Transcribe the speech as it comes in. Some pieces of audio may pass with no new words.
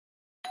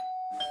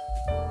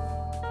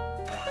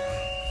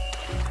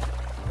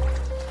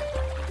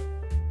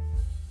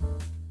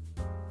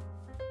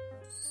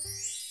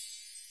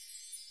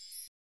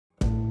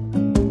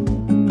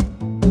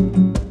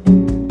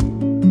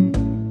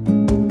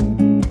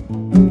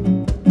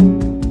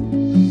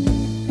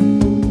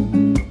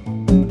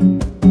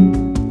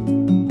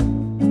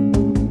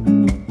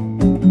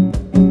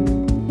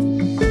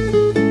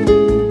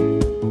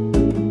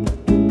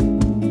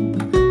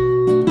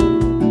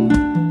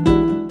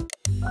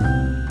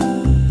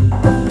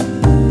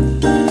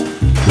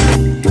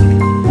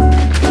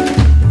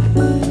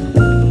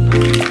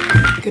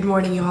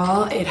morning,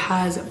 y'all. It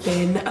has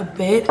been a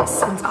bit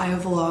since I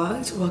have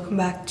vlogged. Welcome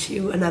back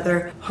to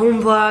another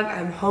home vlog.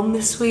 I'm home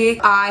this week.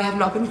 I have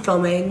not been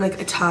filming like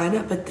a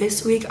ton, but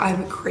this week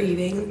I'm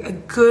craving a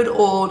good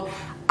old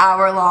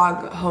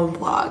hour-long home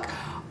vlog.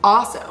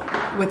 Also,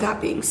 with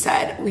that being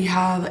said, we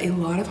have a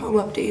lot of home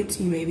updates.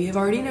 You maybe have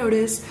already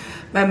noticed.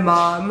 My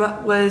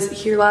mom was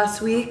here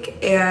last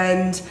week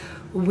and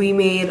we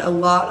made a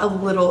lot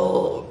of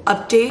little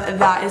updates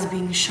that is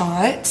being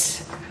shot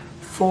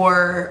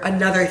for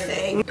another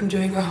thing. I'm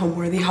doing a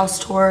Homeworthy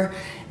house tour,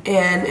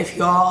 and if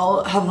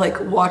y'all have like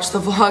watched the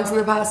vlogs in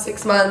the past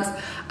 6 months,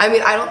 I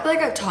mean, I don't feel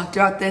like I've talked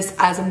about this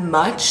as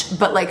much,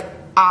 but like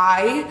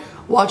I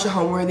watch a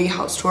Homeworthy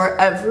house tour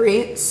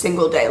every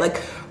single day.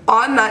 Like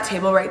on that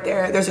table right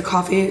there, there's a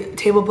coffee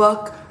table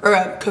book, or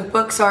a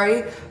cookbook,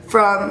 sorry,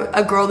 from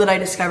a girl that I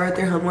discovered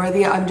through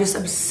Homeworthy. I'm just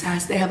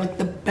obsessed. They have like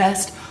the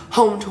best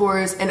home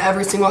tours, and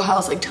every single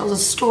house like tells a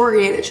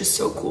story, and it's just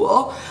so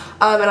cool.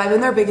 And I've been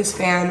their biggest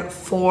fan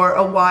for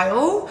a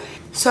while.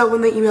 So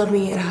when they emailed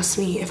me and asked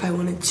me if I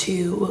wanted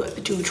to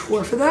do a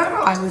tour for them,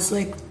 I was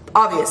like,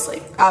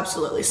 obviously,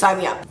 absolutely, sign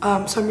me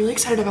up. So I'm really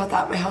excited about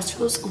that. My house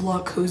feels a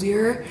lot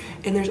cozier,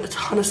 and there's a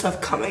ton of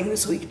stuff coming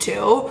this week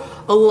too.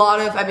 A lot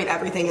of, I mean,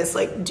 everything is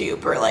like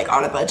dupe or like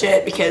on a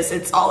budget because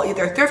it's all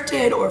either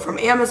thrifted or from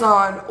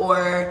Amazon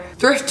or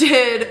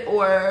thrifted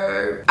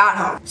or at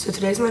home. So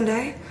today's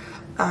Monday.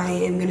 I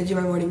am gonna do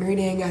my morning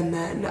reading, and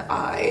then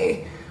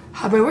I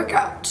have my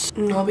workout.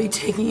 And I'll be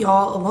taking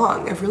y'all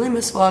along. I've really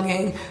missed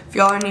vlogging. If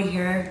y'all are new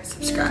here,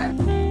 subscribe.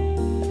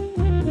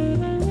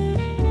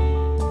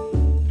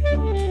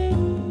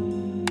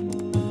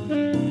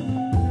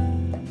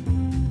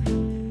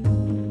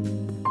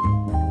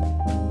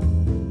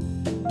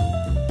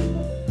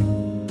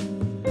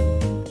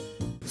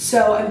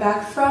 So I'm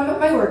back from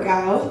my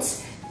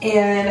workout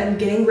and I'm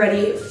getting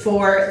ready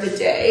for the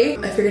day.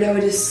 I figured I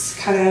would just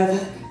kind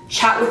of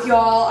chat with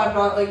y'all. I'm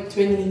not like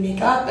doing any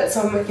makeup, but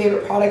some of my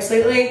favorite products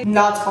lately.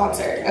 Not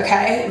sponsored,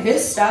 okay?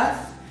 This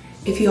stuff,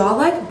 if y'all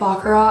like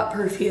Baccarat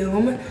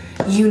perfume,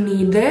 you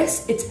need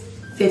this. It's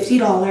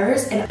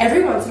 $50, and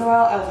every once in a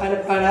while I'll find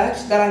a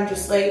product that I'm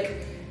just like,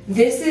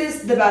 this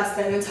is the best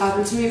thing that's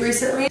happened to me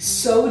recently.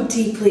 So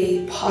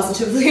deeply,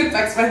 positively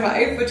affects my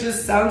life, which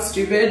just sounds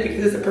stupid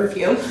because it's a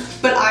perfume,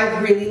 but I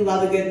really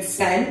love a good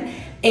scent.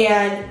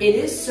 And it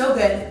is so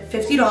good,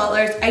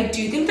 $50. I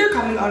do think they're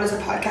coming on as a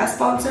podcast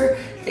sponsor,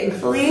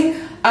 thankfully.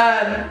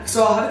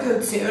 So I'll have a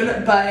code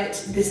soon, but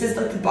this is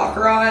like the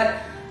Baccarat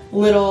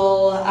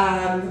little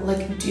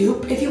like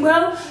dupe, if you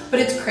will. But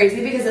it's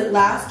crazy because it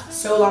lasts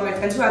so long. My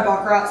friends who have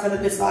Baccarat said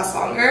that this lasts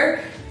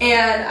longer.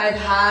 And I've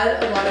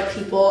had a lot of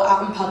people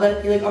out in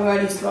public be like, oh my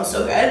god, you smell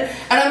so good. And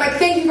I'm like,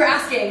 thank you for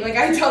asking. Like,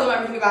 I tell them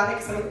everything about it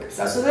because I'm like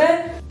obsessed with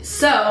it.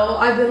 So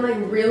I've been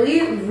like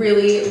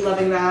really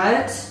loving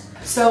that.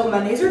 So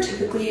Mondays are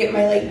typically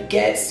my like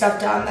get stuff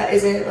done that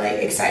isn't like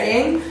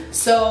exciting.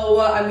 So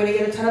I'm gonna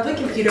get a ton of like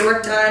computer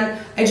work done.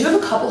 I do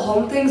have a couple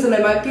home things that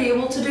I might be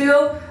able to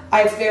do.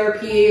 I have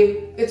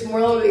therapy. It's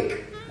more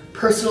like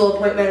personal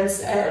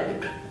appointments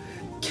and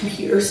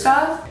computer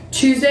stuff.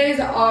 Tuesdays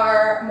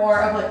are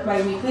more of like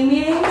my weekly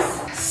meetings.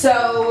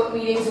 So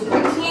meetings with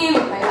my team,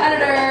 with my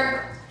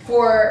editor,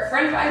 for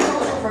friend of mine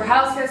social, for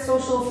house guest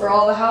social, for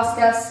all the house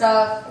guest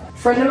stuff.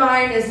 Friend of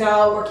mine is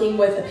now working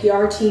with a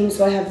PR team,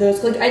 so I have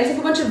those. Like, I just have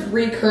a bunch of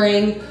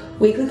recurring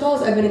weekly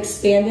calls. I've been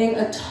expanding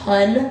a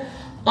ton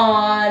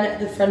on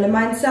the friend of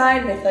mine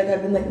side, and I feel like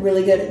I've been like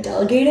really good at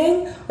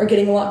delegating, or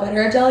getting a lot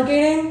better at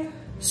delegating.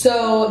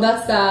 So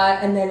that's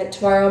that. And then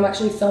tomorrow I'm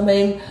actually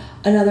filming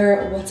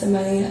another What's in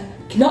My,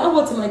 not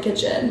What's in My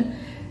Kitchen.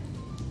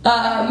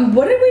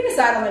 What did we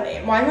decide on the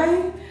name? Why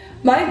am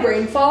my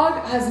brain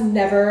fog has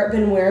never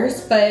been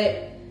worse,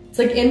 but it's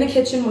like in the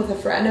kitchen with a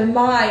friend of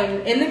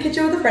mine. In the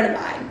kitchen with a friend of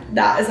mine.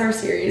 That is our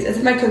series. It's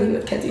my Cooking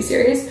with Kenzie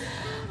series.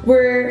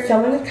 We're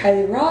filming with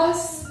Kylie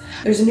Ross.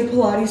 There's a new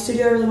Pilates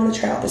studio I really want to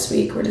try out this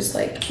week. We're just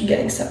like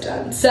getting stuff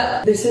done.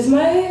 So this is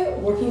my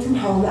working from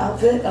home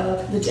outfit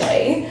of the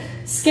day.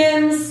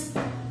 Skims,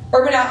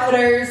 Urban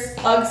Outfitters,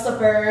 Ugg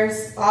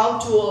slippers,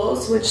 Alp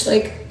Jewels, which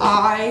like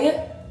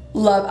I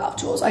love Alp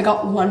Jewels. I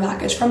got one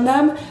package from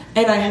them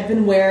and I have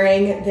been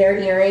wearing their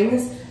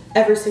earrings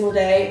every single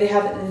day. They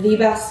have the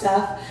best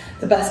stuff,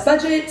 the best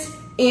budget,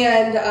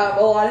 and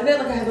a lot of it,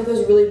 like I have like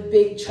those really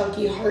big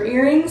chunky heart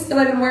earrings that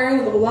I've been wearing,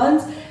 the little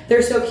ones.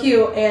 They're so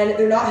cute and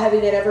they're not heavy,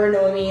 they never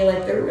annoy me,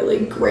 like they're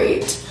really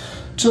great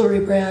jewelry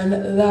brand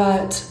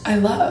that I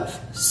love.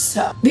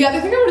 So the other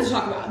thing I wanted to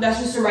talk about, that's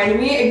just reminding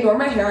me, ignore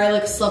my hair. I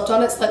like slept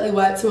on it slightly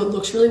wet so it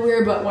looks really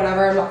weird, but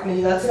whatever, I'm not gonna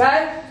do that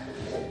today.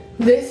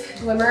 This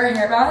Glimmer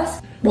hair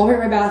mask, while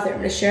we're in my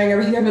bathroom, just sharing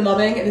everything I've been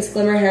loving. This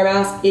Glimmer hair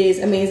mask is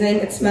amazing.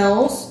 It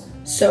smells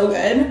so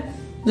good.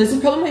 This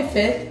is probably my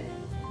 5th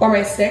or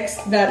my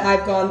 6th that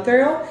I've gone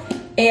through,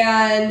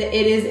 and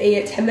it is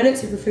a 10-minute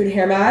superfood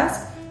hair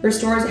mask.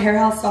 Restores hair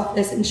health,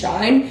 softness, and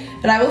shine.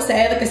 And I will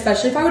say, like,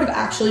 especially if I would have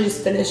actually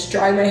just finished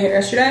drying my hair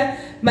yesterday,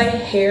 my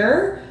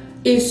hair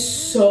is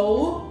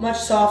so much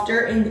softer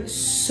and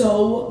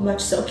so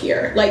much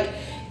silkier. Like,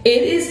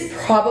 it is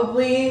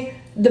probably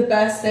the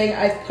best thing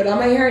I've put on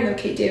my hair. I know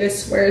Kate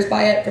Davis swears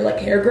by it for like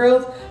hair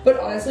growth, but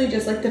honestly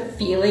just like the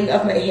feeling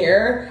of my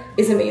hair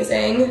is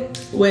amazing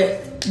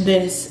with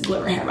this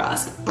glimmer hair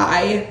mask.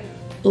 I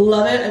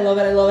love it, I love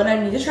it, I love it.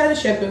 I need to try the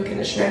shampoo and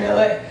conditioner. I know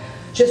I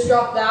just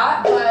dropped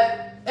that,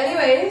 but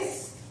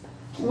anyways,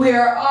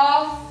 we're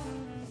off.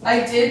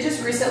 I did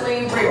just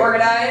recently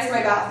reorganize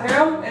my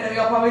bathroom. I know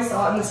y'all probably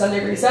saw it in the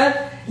Sunday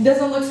reset. It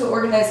doesn't look so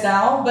organized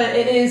now, but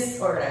it is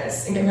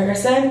organized in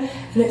comparison,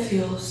 and it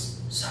feels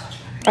so much better.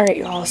 All right,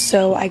 y'all,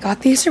 so I got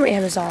these from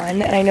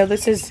Amazon, and I know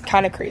this is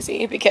kind of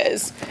crazy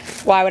because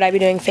why would I be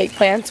doing fake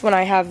plants when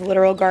I have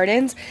literal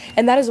gardens?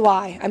 And that is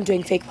why I'm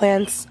doing fake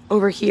plants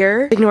over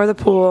here. Ignore the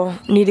pool,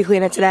 need to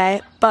clean it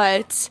today,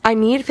 but I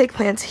need fake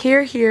plants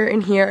here, here,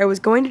 and here. I was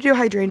going to do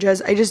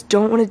hydrangeas. I just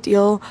don't want to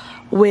deal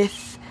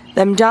with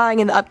them dying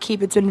and the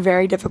upkeep. It's been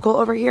very difficult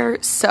over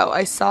here. So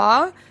I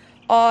saw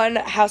on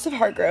House of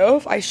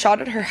Hargrove, I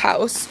shot at her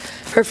house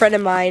for a friend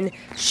of mine.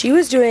 She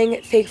was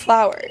doing fake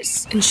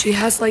flowers and she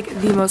has like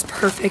the most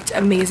perfect,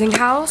 amazing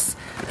house.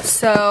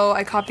 So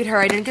I copied her.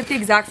 I didn't get the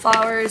exact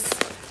flowers,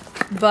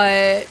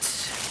 but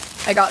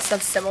I got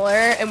stuff similar,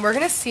 and we're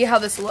gonna see how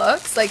this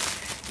looks. Like,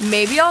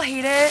 maybe I'll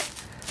hate it,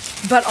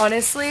 but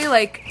honestly,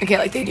 like, okay,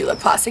 like they do look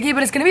plasticky,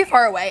 but it's gonna be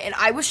far away. And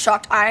I was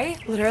shocked. I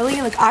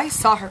literally, like, I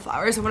saw her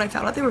flowers, and when I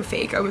found out they were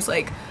fake, I was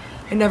like,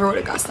 I never would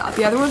have guessed that.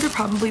 The other ones are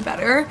probably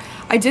better.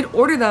 I did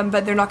order them,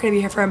 but they're not gonna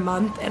be here for a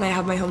month, and I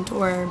have my home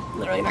tour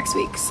literally next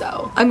week.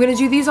 So I'm gonna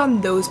do these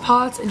on those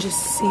pots and just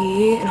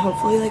see, and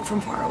hopefully like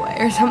from far away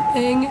or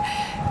something,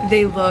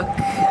 they look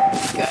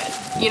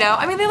good. You know,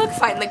 I mean, they look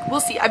fine. Like, we'll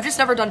see. I've just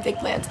never done fake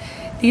plants.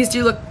 These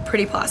do look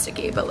pretty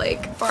plasticky, but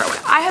like far away.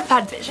 I have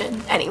bad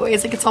vision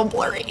anyways, like it's all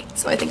blurry.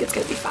 So I think it's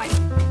gonna be fine.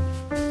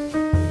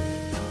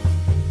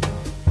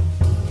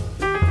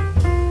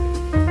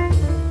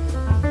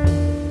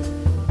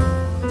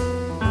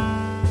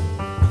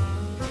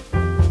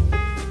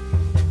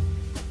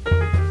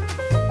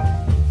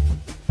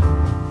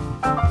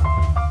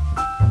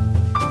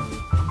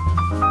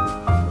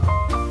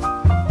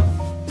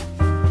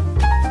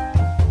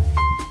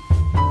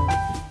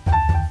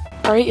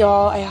 Alright,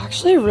 y'all, I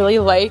actually really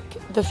like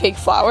the fake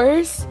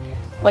flowers.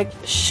 Like,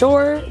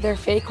 sure, they're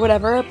fake,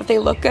 whatever, but they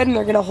look good and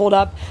they're gonna hold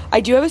up. I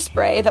do have a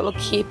spray that will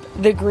keep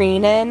the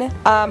green in,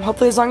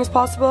 hopefully as long as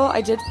possible.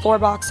 I did 4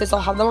 boxes.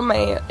 I'll have them on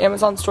my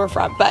Amazon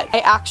storefront, but I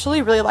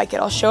actually really like it.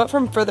 I'll show it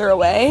from further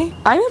away.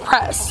 I'm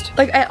impressed.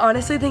 Like, I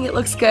honestly think it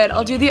looks good.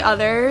 I'll do the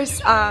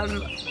others,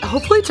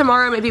 hopefully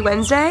tomorrow, maybe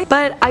Wednesday,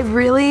 but I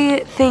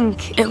really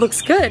think it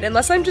looks good,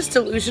 unless I'm just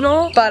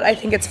delusional, but I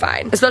think it's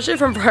fine, especially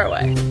from far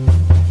away.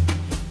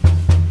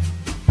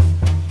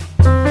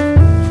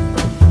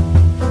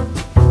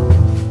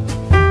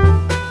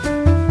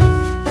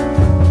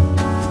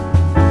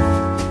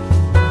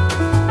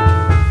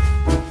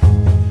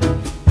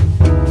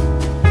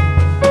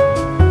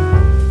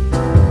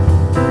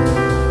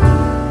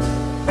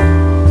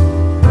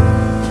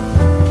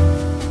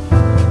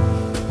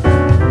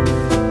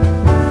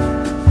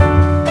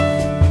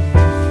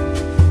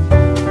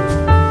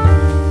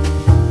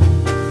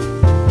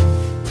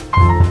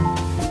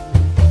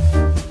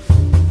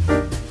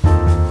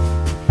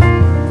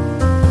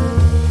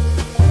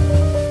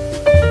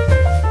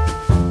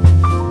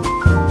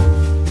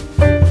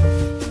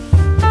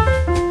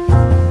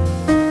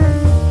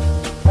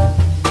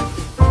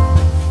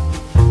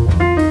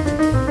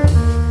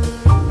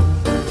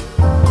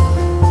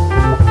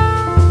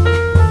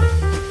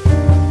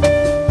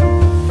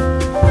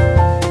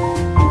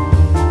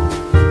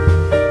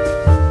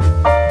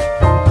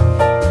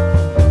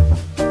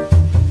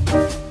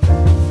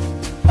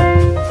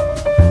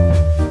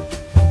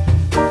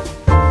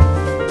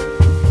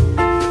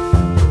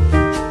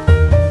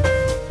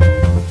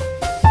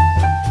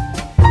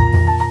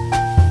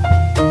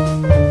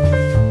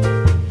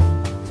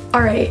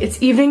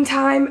 It's evening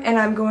time and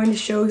I'm going to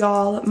show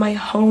y'all my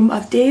home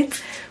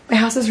update. My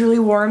house is really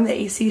warm. The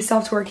AC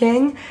stopped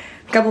working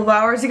a couple of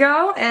hours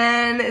ago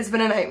and it's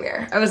been a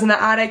nightmare. I was in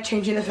the attic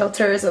changing the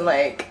filters and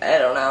like, I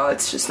don't know,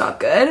 it's just not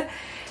good.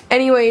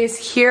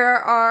 Anyways, here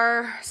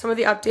are some of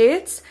the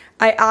updates.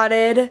 I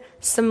added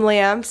some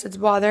lamps. It's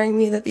bothering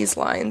me that these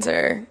lines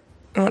are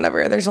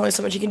whatever. There's only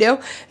so much you can do.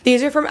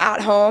 These are from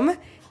At Home.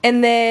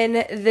 And then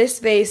this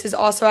vase is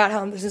also At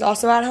Home. This is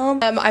also At Home.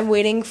 I'm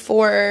waiting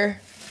for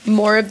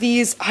more of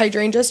these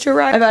hydrangeas to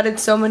arrive. I've added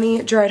so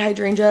many dried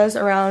hydrangeas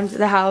around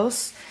the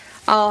house.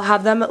 I'll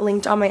have them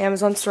linked on my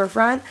Amazon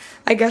storefront.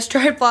 I guess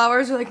dried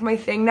flowers are like my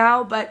thing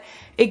now, but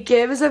it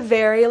gives a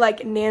very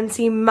like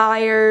Nancy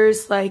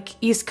Meyers, like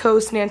East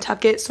Coast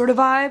Nantucket sort of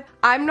vibe.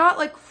 I'm not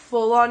like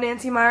full on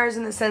Nancy Meyers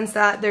in the sense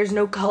that there's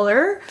no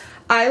color.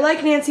 I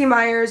like Nancy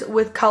Meyers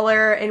with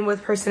color and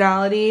with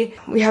personality.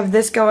 We have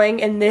this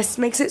going and this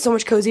makes it so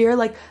much cozier.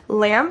 Like,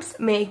 lamps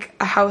make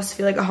a house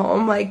feel like a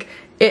home. Like,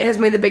 it has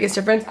made the biggest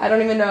difference. I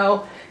don't even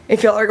know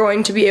if y'all are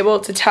going to be able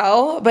to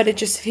tell, but it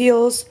just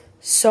feels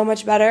so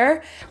much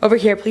better. Over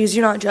here, please do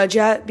not judge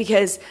yet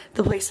because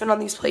the placement on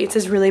these plates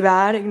is really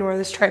bad. Ignore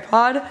this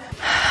tripod.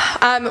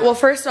 Well,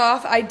 first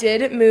off, I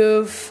did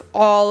move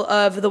all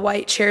of the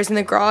white chairs in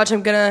the garage.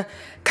 I'm gonna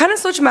kind of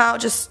switch them out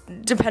just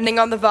depending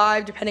on the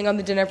vibe, depending on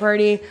the dinner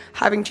party.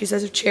 Having 2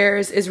 sets of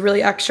chairs is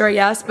really extra,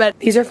 yes, but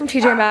these are from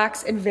TJ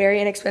Maxx and very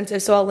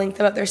inexpensive, so I'll link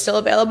them up. They're still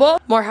available.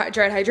 More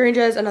dried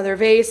hydrangeas, another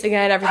vase.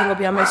 Again, everything will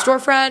be on my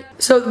storefront.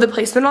 So the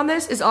placement on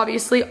this is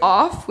obviously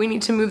off. We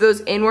need to move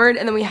those inward,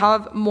 and then we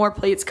have more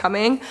plates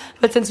coming.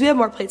 But since we have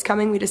more plates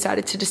coming, we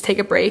decided to just take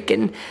a break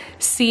and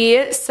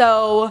see.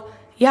 So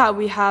yeah,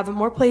 we have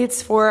more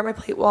plates for my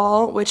plate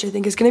wall, which I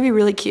think is gonna be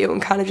really cute and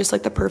kind of just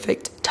like the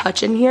perfect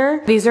touch in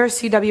here. These are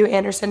C.W.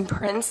 Anderson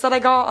prints that I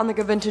got on like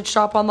a vintage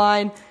shop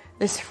online.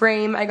 This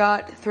frame I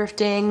got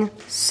thrifting,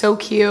 so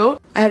cute.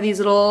 I have these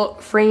little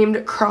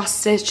framed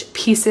cross-stitch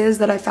pieces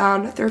that I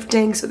found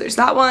thrifting, so there's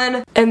that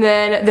one. And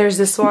then there's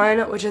this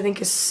one, which I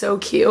think is so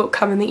cute.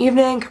 Come in the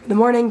evening, come in the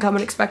morning, come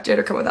unexpected,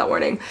 or come without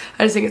warning.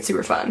 I just think it's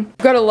super fun.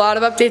 I've got a lot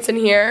of updates in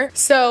here.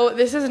 So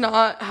this is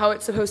not how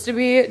it's supposed to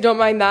be, don't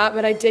mind that,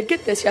 but I did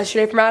get this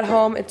yesterday from At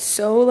Home. It's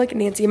so like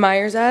Nancy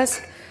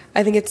Meyers-esque.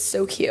 I think it's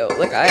so cute.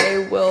 Like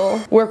I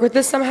will work with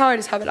this somehow. I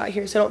just have it out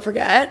here so don't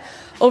forget.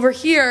 Over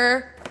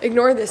here,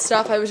 ignore this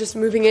stuff. I was just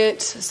moving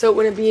it so it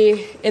wouldn't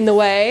be in the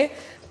way.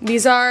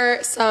 These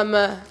are some,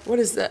 what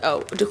is that?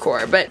 Oh,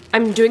 decor. But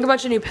I'm doing a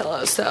bunch of new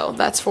pillows, so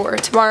that's for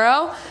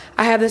tomorrow.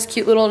 I have this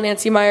cute little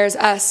Nancy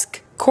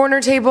Meyers-esque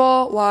corner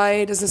table.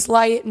 Why does this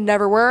light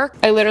never work?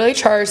 I literally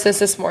charged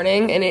this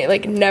morning and it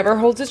like never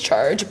holds its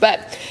charge,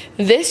 but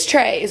this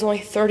tray is only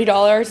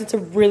 $30. It's a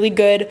really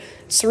good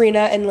Serena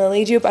and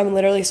Lily dupe. I'm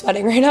literally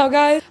sweating right now,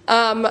 guys.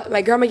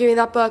 My grandma gave me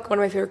that book, one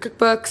of my favorite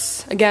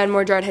cookbooks. Again,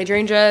 more dried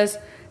hydrangeas.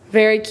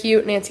 Very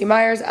cute, Nancy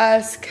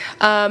Meyers-esque.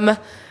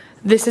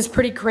 This is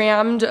pretty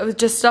crammed with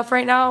just stuff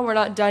right now. We're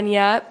not done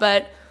yet,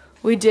 but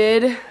we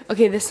did.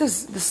 Okay, this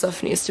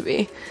stuff needs to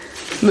be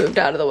moved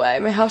out of the way.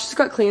 My house just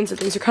got clean, so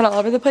things are kind of all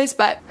over the place,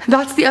 but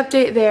that's the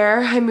update there.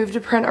 I moved a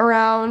print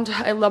around.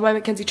 I love my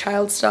Mackenzie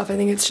Child stuff. I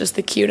think it's just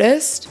the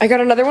cutest. I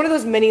got another one of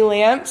those mini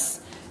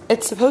lamps.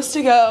 It's supposed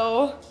to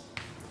go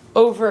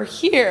over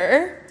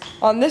here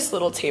on this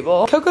little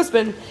table. Coco's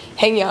been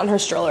hanging out in her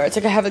stroller. It's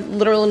like I have a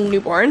literal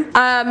newborn.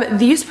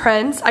 These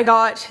prints, I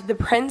got the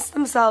prints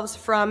themselves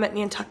from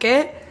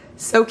Nantucket.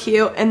 So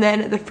cute. And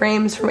then the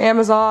frames from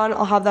Amazon.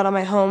 I'll have that on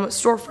my home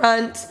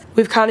storefront.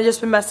 We've kind of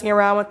just been messing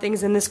around with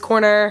things in this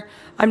corner.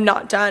 I'm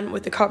not done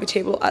with the coffee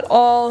table at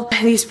all.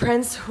 These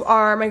prints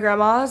are my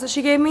grandma's that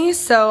she gave me,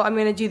 so I'm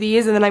gonna do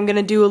these and then I'm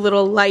gonna do a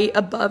little light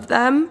above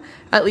them.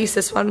 At least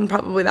this one,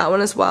 probably that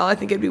one as well. I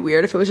think it'd be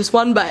weird if it was just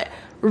one, but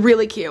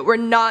really cute. We're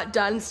not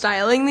done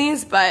styling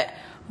these, but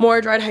more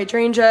dried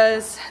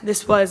hydrangeas.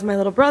 This was my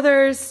little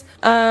brother's.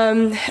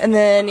 And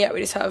then, yeah,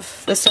 we just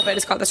have this stuff. I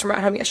just got this from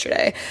At Home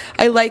yesterday.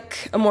 I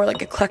like a more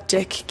like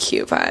eclectic,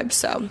 cute vibe,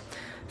 so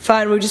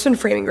fun. We've just been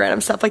framing random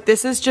stuff. Like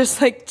this is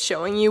just like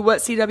showing you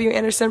what C.W.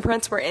 Anderson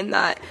prints were in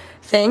that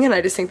thing, and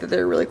I just think that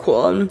they're really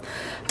cool. And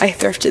I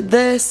thrifted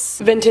this.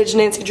 Vintage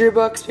Nancy Drew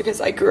books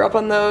because I grew up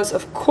on those,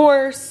 of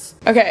course.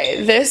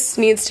 Okay, this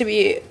needs to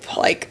be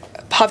like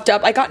puffed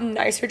up. I got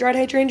nicer dried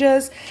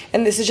hydrangeas,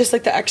 and this is just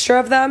like the extra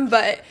of them,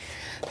 but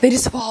they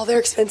just fall. They're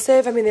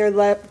expensive. I mean,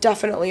 they're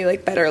definitely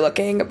like better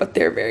looking, but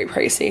they're very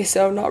pricey,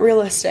 so not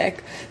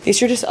realistic.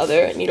 These are just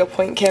other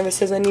needlepoint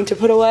canvases I need to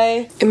put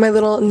away in my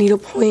little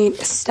needlepoint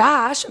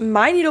stash.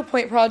 My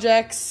needlepoint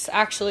projects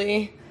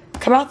actually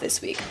come out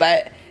this week,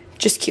 but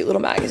just cute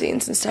little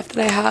magazines and stuff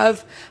that I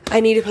have. I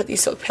need to put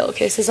these silk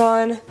pillowcases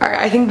on. All right,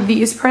 I think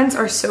these prints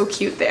are so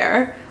cute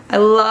there. I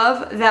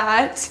love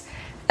that.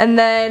 And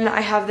then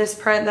I have this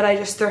print that I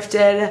just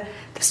thrifted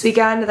this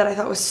weekend that I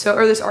thought was so,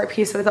 or this art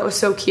piece that I thought was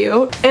so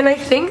cute. And I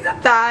think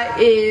that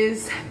that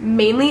is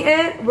mainly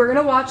it. We're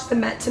gonna watch the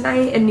Met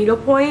tonight in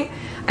needlepoint.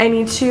 I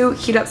need to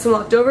heat up some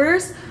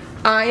leftovers.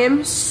 I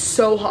am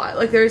so hot.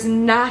 Like there's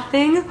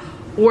nothing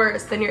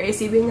worse than your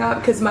AC being up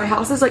because my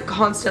house is like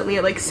constantly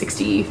at like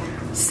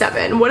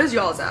 67. What is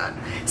y'all's at?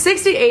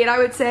 68 I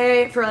would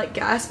say for like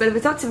guests, but if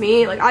it's up to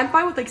me, like I'm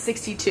fine with like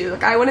 62.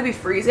 Like I want to be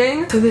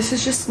freezing. So this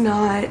is just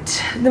not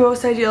the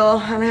most ideal,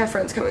 and I have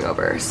friends coming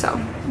over, so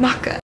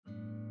not good.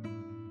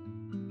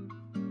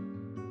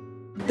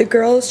 The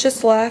girls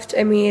just left.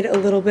 I made a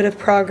little bit of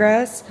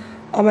progress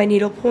on my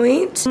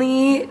needlepoint.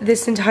 Only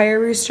this entire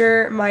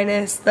rooster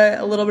minus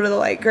a little bit of the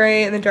light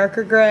gray and the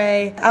darker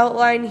gray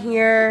outline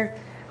here.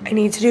 I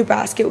need to do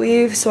basket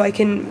weave so I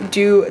can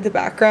do the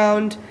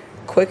background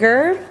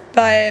quicker,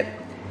 but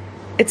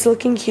it's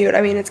looking cute.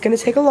 I mean, it's gonna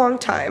take a long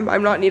time.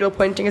 I'm not needle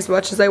pointing as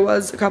much as I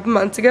was a couple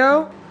months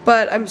ago,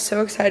 but I'm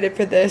so excited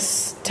for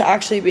this to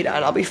actually be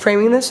done. I'll be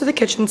framing this for the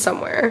kitchen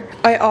somewhere.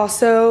 I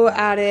also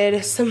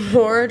added some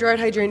more dried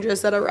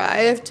hydrangeas that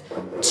arrived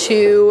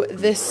to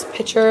this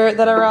picture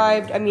that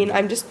arrived. I mean,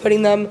 I'm just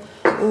putting them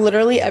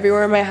literally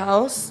everywhere in my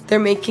house. They're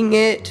making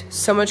it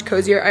so much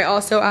cozier. I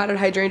also added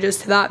hydrangeas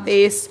to that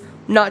vase.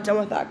 Not done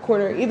with that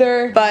corner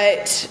either,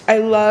 but I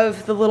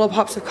love the little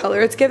pops of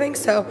color it's giving,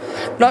 so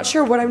not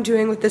sure what I'm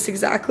doing with this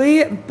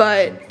exactly,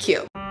 but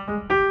cute.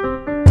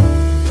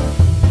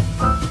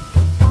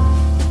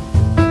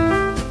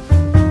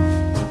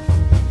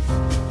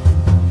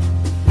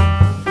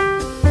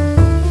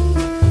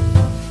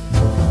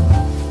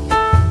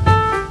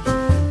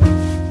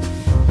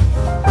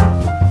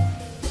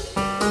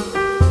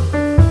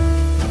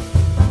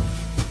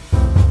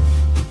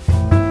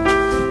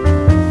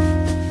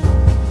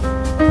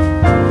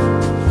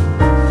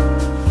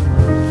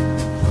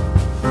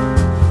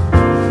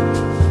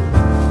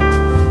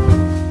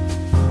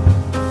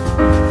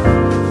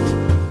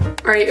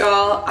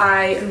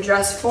 I am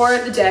dressed for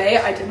the day.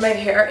 I did my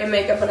hair and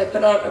makeup and I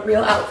put on a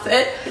real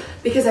outfit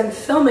because I'm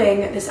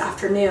filming this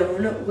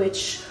afternoon,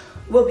 which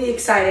will be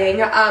exciting.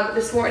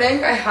 This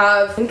morning I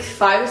have, I think,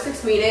 5 or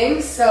 6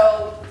 meetings,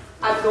 so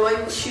I'm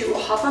going to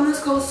hop on those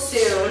calls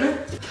soon.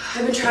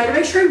 I've been trying to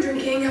make sure I'm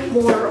drinking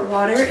more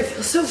water. It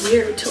feels so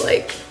weird to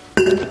like,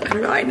 I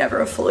don't know, I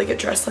never fully get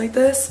dressed like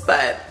this,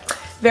 but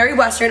very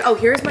Western. Oh,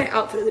 here's my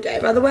outfit of the day.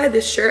 By the way,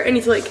 this shirt I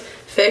need to like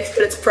fix,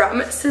 but it's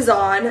from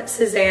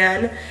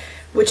Cezanne,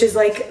 which is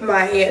like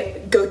my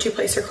go-to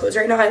place for clothes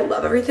right now. I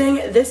love everything.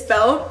 This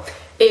belt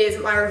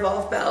is my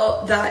Revolve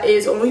belt that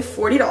is only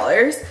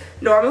 $40.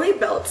 Normally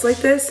belts like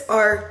this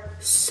are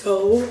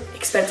so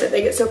expensive.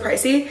 They get so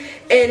pricey.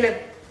 And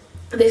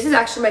this is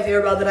actually my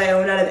favorite belt that I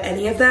own out of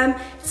any of them.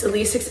 It's the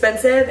least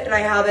expensive and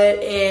I have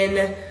it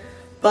in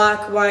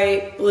black,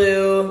 white,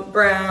 blue,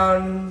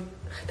 brown.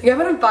 I think I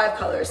have it in 5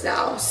 colors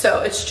now.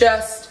 So it's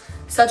just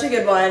such a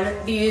good one.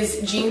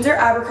 These jeans are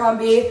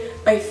Abercrombie.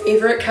 My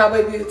favorite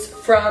cowboy boots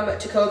from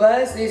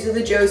Tacobas. These are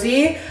the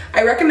Josie.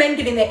 I recommend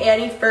getting the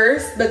Annie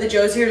first, but the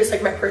Josie are just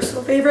like my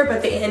personal favorite,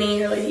 but the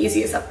Annie are like the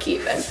easiest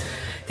upkeep and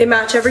they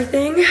match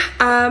everything.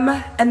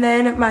 And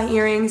then my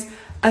earrings,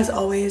 as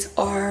always,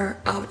 are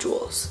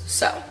jewels.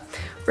 So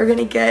we're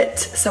gonna get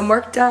some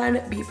work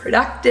done, be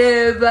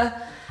productive,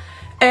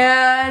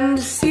 and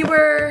see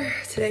where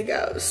today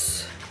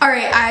goes. All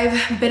right,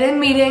 I've been in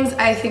meetings.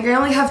 I think I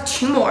only have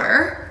 2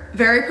 more.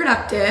 Very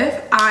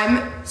productive.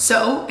 I'm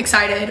so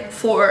excited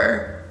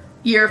for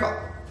year of,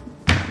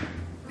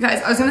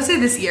 guys, I was gonna say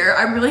this year.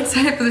 I'm really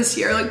excited for this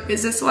year, like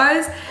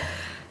business-wise.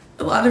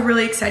 A lot of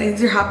really exciting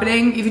things are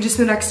happening, even just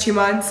in the next 2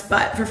 months,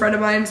 but for a friend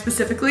of mine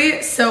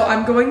specifically. So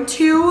I'm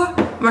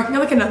working on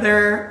like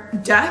another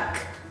deck.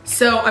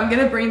 So I'm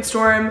gonna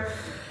brainstorm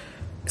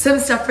some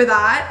stuff for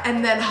that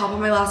and then hop on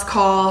my last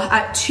call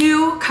at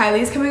 2.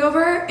 Kylie's coming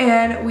over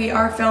and we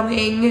are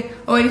filming,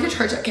 oh, I need to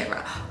charge that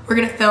camera. We're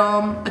gonna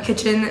film a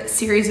kitchen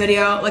series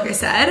video, like I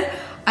said.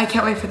 I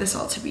can't wait for this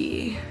all to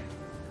be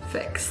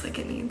fixed. Like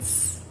we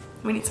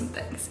need some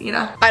things, you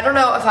know? I don't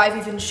know if I've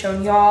even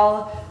shown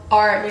y'all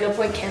our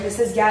needlepoint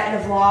canvases yet in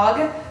a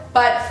vlog,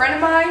 but a friend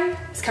of mine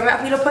is coming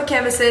out with needlepoint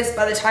canvases.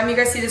 By the time you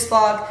guys see this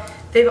vlog,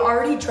 they've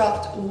already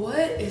dropped.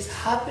 What is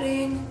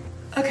happening?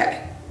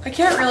 Okay, I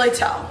can't really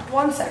tell.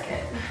 1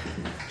 second.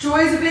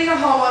 Joys of being a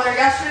homeowner.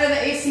 Yesterday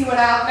the AC went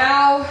out.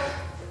 Now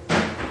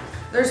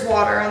there's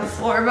water on the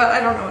floor, but I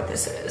don't know what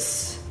this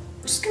is.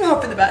 I'm just gonna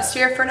hope for the best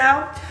here for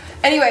now.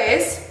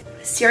 Anyways,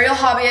 serial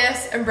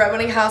hobbyist and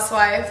breadwinning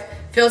housewife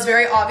feels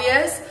very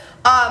obvious.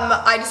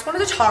 I just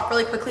wanted to talk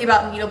really quickly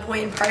about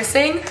needlepoint and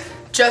pricing,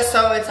 just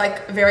so it's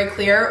like very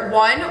clear.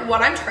 One,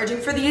 what I'm charging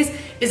for these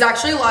is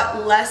actually a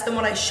lot less than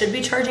what I should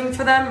be charging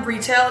for them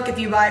retail. Like if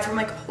you buy from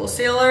like a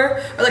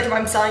wholesaler, or like if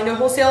I'm selling to a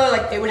wholesaler,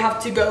 like they would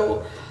have to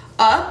go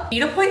up.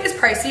 Needlepoint is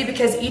pricey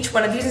because each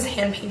one of these is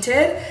hand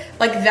painted.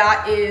 Like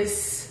that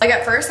is, like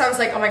at first I was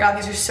like, oh my God,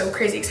 these are so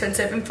crazy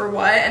expensive and for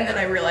what? And then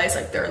I realized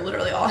like they're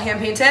literally all hand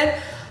painted.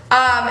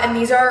 And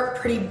these are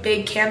pretty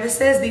big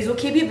canvases. These will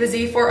keep you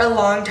busy for a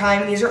long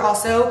time. These are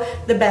also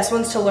the best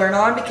ones to learn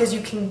on because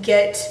you can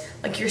get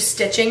like your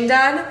stitching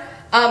done.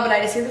 But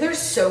I just think that they're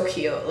so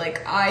cute.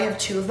 Like I have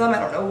 2 of them. I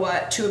don't know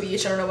what, 2 of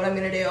each. I don't know what I'm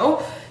gonna do.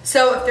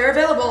 So if they're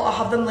available, I'll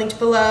have them linked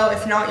below.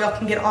 If not, y'all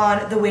can get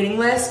on the waiting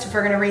list if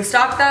we're gonna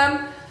restock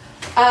them.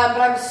 But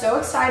I'm so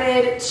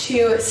excited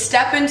to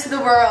step into the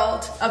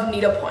world of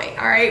needlepoint,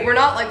 all right? We're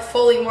not like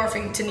fully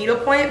morphing to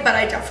needlepoint, but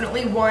I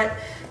definitely want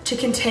to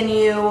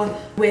continue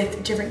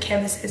with different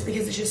canvases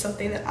because it's just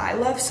something that I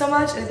love so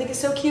much and I think it's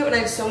so cute, and I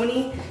have so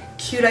many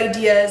cute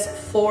ideas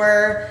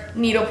for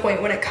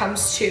needlepoint when it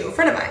comes to a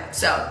friend of mine.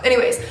 So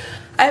anyways,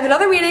 I have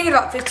another meeting in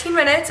about 15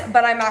 minutes,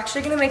 but I'm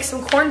actually gonna make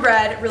some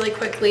cornbread really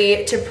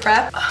quickly to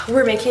prep.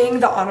 We're making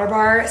the honor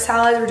bar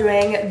salad. We're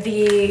doing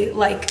the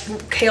like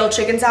kale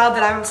chicken salad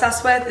that I'm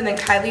obsessed with, and then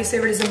Kylie's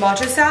favorite is the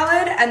matcha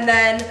salad, and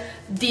then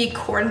the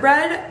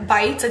cornbread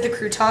bites, like the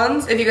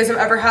croutons. If you guys have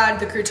ever had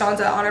the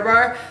croutons at Honor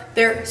Bar,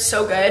 they're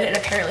so good, and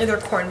apparently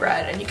they're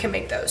cornbread and you can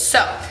make those. So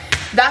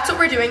that's what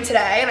we're doing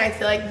today, and I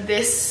feel like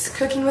this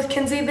cooking with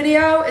Kenzie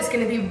video is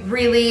gonna be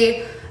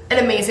really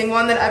an amazing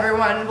one that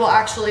everyone will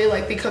actually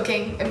like be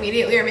cooking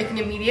immediately or making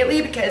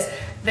immediately because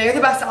they're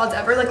the best salads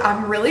ever. Like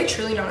I'm really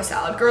truly not a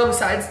salad girl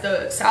besides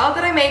the salad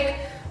that I make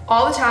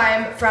all the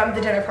time from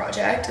the dinner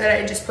project that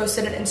I just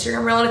posted an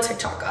Instagram reel and a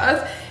TikTok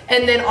of,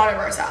 and then Honor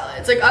Bar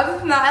salads. Like other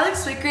than that, I like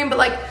sweet green, but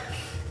like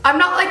I'm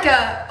not like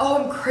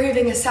oh, I'm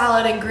craving a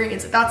salad and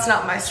greens. That's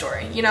not my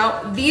story, you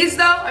know? These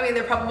though, I mean,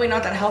 they're probably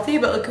not that healthy,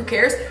 but like who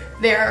cares?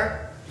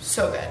 They're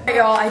so good. Hey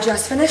y'all, I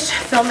just finished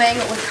filming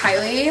with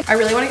Kylie. I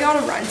really want to go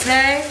on a run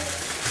today,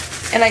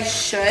 and I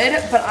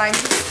should, but I'm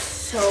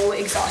so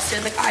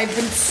exhausted. Like I've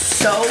been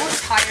so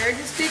tired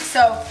this week,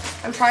 so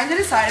I'm trying to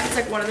decide if it's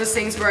like one of those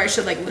things where I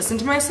should like listen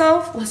to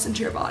myself, listen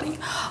to your body,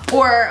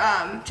 or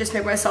just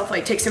make myself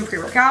like take some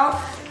pre-workout.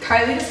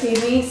 Kylie just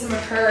gave me some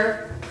of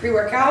her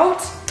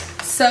pre-workout.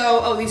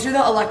 So, oh, these are the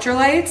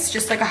electrolytes,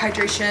 just like a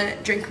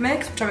hydration drink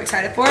mix, which I'm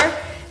excited for.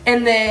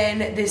 And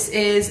then this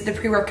is the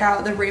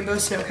pre-workout, the rainbow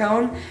snow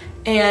cone.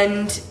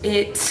 and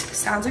it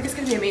sounds like it's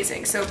gonna be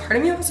amazing. So part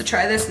of me wants to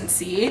try this and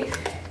see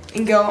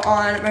and go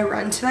on my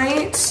run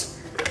tonight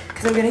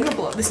because I'm getting a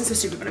blowout. This is so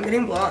stupid, but I'm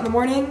getting a blowout in the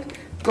morning.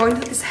 Going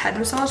to this head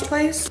massage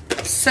place.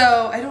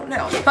 So I don't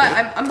know, but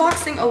I'm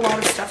unboxing a lot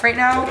of stuff right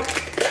now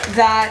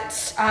that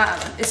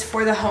is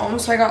for the home.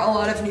 So I got a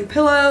lot of new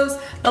pillows.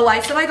 The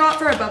lights that I got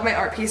for above my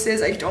art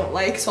pieces I don't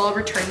like, so I'll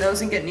return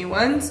those and get new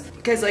ones.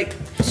 Because like,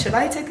 should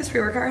I take this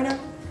pre-workout right now?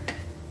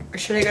 Or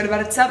should I go to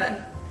bed at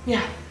 7?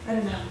 Yeah, I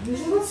don't know. This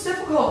is what's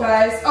difficult,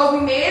 guys. Oh,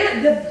 we made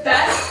the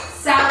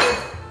best salad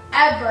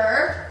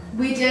ever.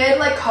 We did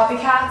like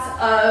copycats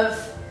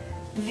of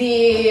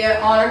the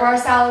honor bar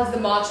salads, the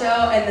macho,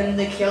 and then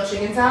the kale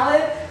chicken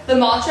salad. The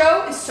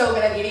macho is so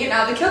good, I'm eating it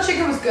now. The kale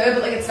chicken was good,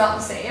 but like it's not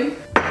the same.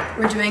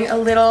 We're doing a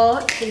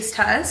little taste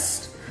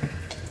test.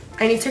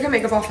 I need to take my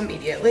makeup off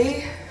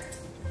immediately.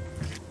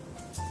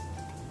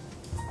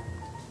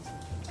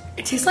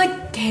 It tastes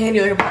like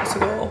candy, like a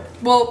popsicle.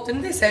 Well,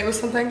 didn't they say it was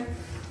something?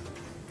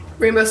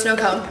 Rainbow snow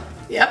cone.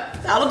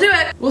 Yep, that'll do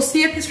it. We'll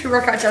see if this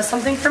pre-workout does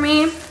something for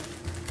me,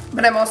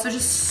 but I'm also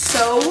just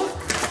so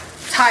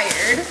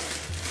tired.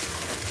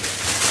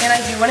 And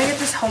I do want to get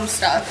this home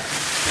stuff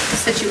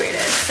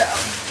situated, so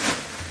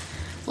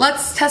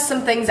let's test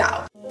some things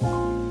out.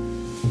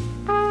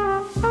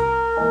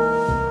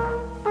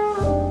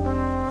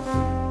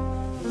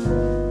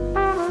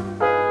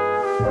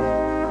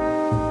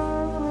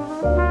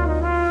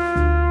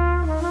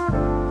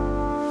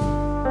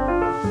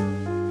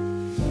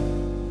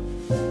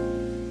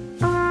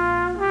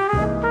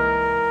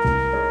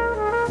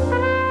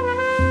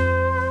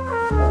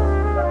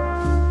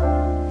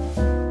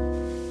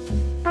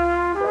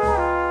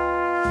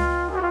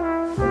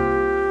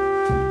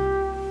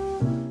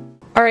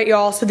 All right,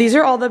 y'all, so these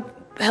are all the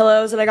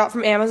pillows that I got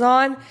from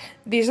Amazon.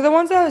 These are the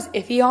ones that I was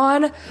iffy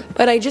on,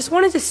 but I just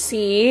wanted to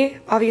see.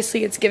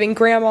 Obviously, it's giving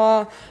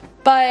grandma,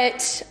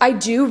 but I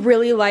do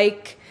really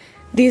like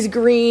these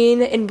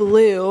green and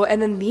blue,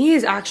 and then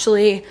these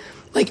actually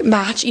like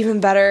match even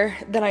better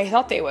than I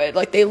thought they would.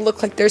 Like, they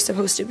look like they're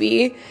supposed to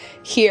be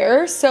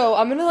here, so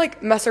I'm gonna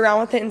like mess around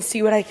with it and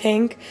see what I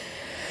think.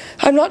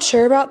 I'm not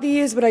sure about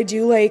these, but I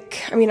do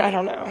like, I mean, I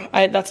don't know.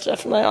 That's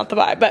definitely not the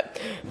vibe, but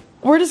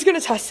we're just gonna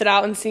test it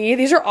out and see.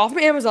 These are off of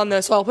Amazon though,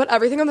 so I'll put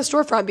everything on the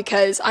storefront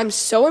because I'm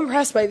so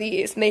impressed by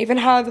these. And they even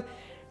have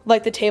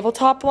like the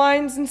tabletop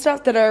lines and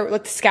stuff that are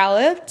like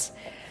scalloped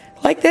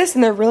like this,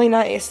 and they're really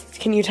nice.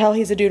 Can you tell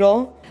he's a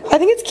doodle? I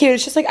think it's cute.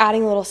 It's just like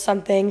adding a little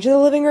something to the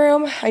living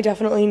room. I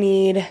definitely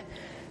need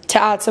to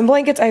add some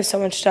blankets. I have so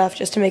much stuff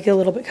just to make it a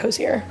little bit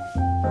cozier.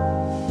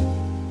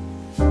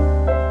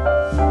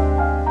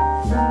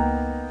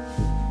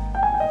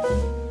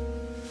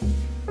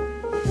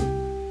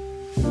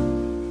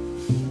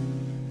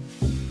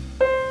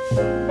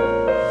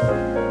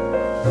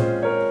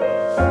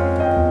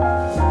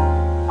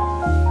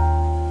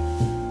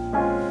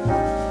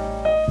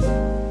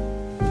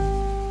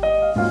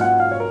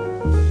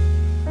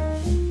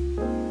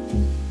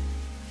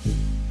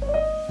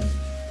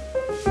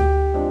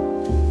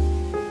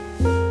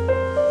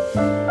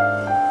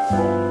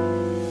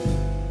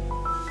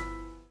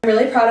 I'm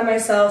really proud of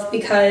myself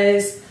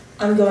because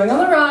I'm going on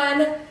the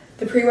run.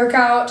 The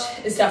pre-workout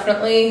is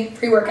definitely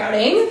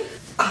pre-workouting.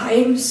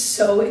 I'm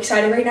so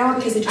excited right now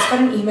because I just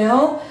got an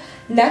email.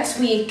 Next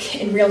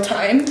week in real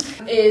time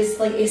is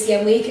like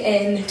ACM week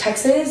in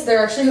Texas.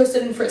 They're actually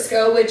hosted in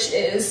Frisco, which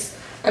is,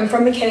 I'm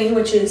from McKinney,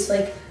 which is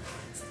like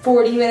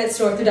 40 minutes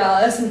north of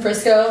Dallas, and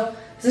Frisco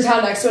is a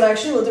town next to it. I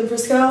actually lived in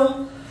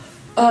Frisco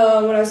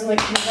when I was in like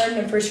kindergarten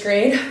and first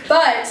grade,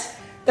 but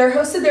they're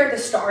hosted there at the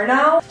Star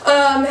now.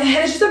 And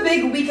it's just a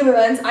big week of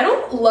events. I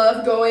don't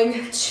love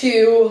going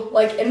to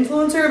like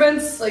influencer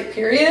events, like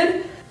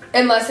period,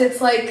 unless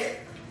it's like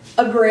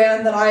a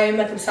brand that I am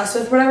like obsessed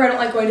with, whatever. I don't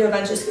like going to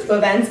events just to go to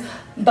events,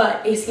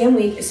 but ACM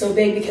week is so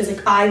big because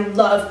like I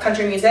love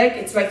country music.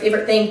 It's my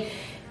favorite thing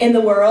in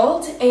the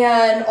world,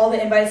 and all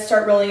the invites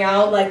start rolling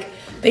out like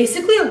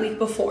basically a week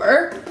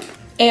before,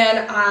 and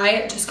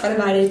I just got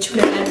invited to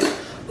an event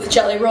with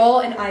Jelly Roll,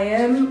 and I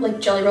am like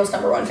Jelly Roll's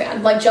 #1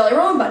 fan. Like Jelly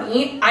Roll and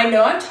Bunny, I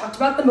know I've talked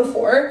about them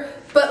before,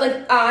 but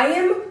like I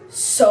am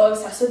so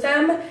obsessed with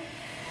them,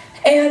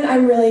 and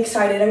I'm really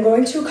excited. I'm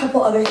going to a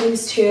couple other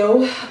things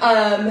too,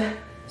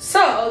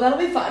 so that'll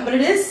be fun. But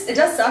it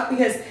does suck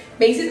because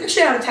Macy's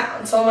actually out of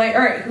town, so I'm like,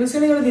 all right, who's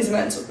gonna go to these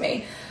events with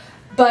me?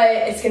 But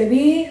it's gonna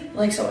be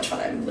like so much fun.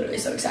 I'm literally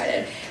so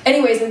excited.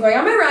 Anyways, I'm going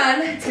on my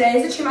run.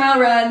 Today is a 2-mile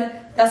run.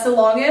 That's the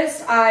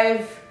longest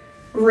I've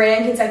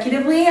ran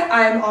consecutively.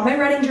 I'm on my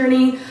running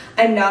journey.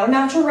 I'm not a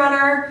natural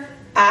runner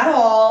at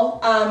all,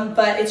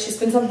 but it's just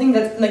been something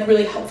that's like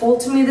really helpful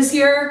to me this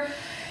year.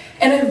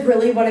 And I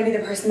really want to be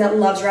the person that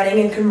loves running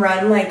and can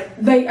run like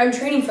I'm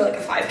training for like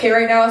a 5K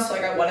right now, so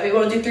like I want to be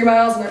able to do 3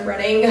 miles, and I'm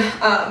running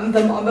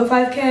the Mambo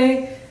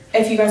 5K.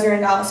 If you guys are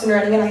in Dallas and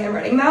running, and I am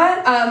running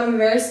that. I'm a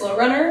very slow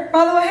runner,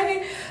 by the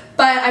way,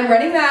 but I'm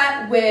running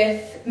that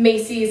with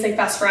Macy's like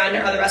best friend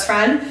or other best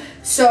friend.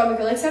 So I'm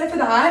really excited for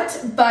that,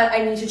 but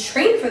I need to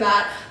train for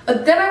that.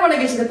 But then I want to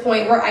get to the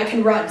point where I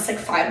can run just like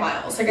 5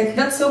 miles. Like I think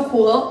that's so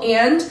cool,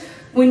 and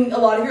when a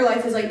lot of your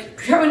life is like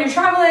when you're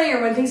traveling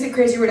or when things get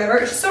crazy or whatever,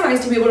 it's just so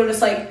nice to be able to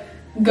just like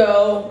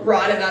go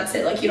run and that's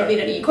it. Like you don't need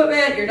any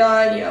equipment, you're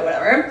done, you know,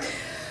 whatever.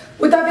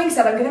 With that being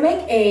said, I'm gonna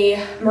make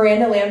a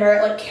Miranda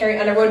Lambert like Carrie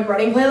Underwood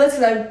running playlist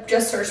because I've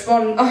just searched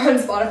one on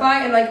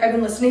Spotify and like I've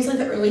been listening to like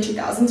the early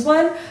 2000s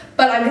one,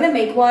 but I'm gonna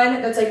make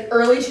one that's like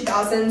early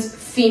 2000s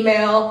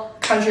female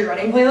country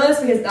running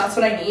playlist because that's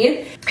what I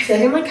need. I feel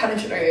like I'm like kind of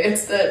jittery.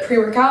 It's the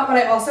pre-workout, but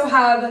I also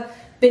have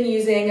been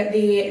using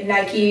the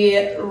Nike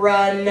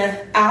Run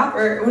app,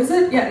 or what is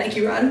it? Yeah,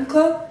 Nike Run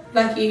Club,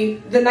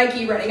 the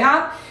Nike running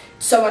app.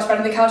 So much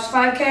better than Couch to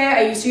 5K.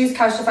 I used to use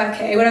Couch to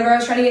 5K whenever I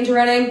was trying to get into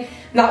running.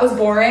 And that was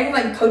boring.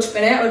 Like Coach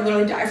Bennett, I would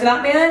literally die for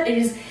that man. It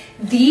is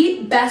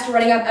the best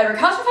running app ever.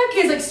 Couch to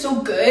 5K is like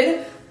still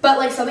good, but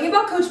like something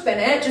about Coach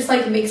Bennett just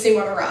like makes me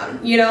want to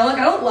run. You know, like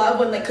I don't love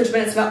when like Coach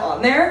Bennett's not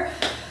on there,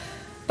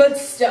 but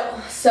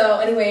still. So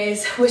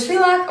anyways, wish me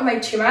luck on my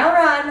 2-mile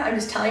run. I'm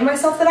just telling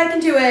myself that I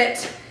can do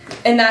it,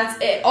 and that's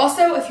it.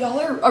 Also, if y'all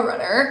are a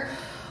runner,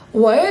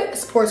 what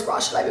sports bra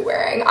should I be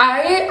wearing?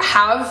 I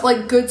have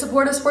like good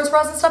supportive sports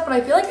bras and stuff, but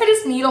I feel like I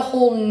just need a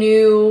whole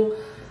new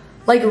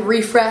like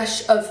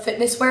refresh of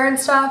fitness wear and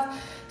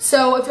stuff.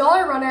 So if y'all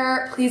are a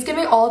runner, please give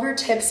me all of your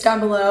tips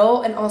down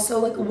below and also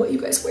like what you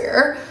guys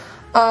wear.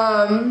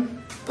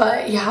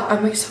 But yeah,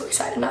 I'm like so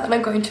excited now that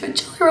I'm going to a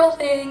jelly roll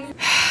thing.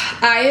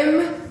 I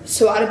am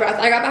so out of breath.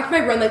 I got back to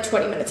my run like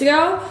 20 minutes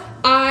ago.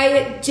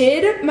 I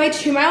did my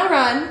 2-mile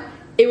run.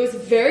 It was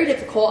very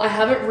difficult. I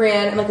haven't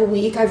ran in like a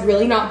week. I've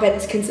really not been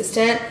as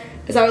consistent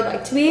as I would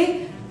like to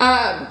be.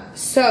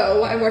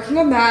 So I'm working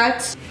on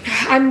that.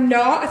 I'm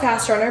not a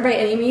fast runner by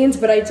any means,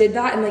 but I did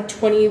that in like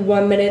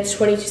 21 minutes,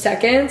 22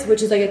 seconds,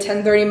 which is like a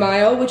 10:30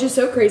 mile, which is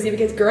so crazy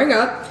because growing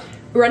up,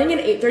 running an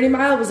 8:30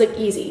 mile was like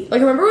easy.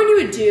 Like remember when you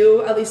would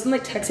do, at least in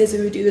like Texas,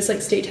 we would do this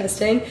like state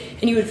testing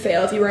and you would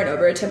fail if you weren't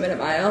over a 10-minute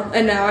mile.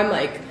 And now I'm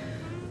like,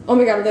 oh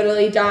my God,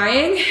 literally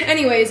dying.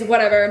 Anyways,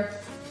 whatever.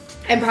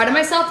 I'm proud of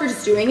myself for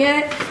just doing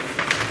it.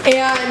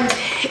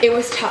 And it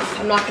was tough,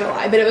 I'm not gonna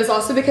lie, but it was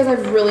also because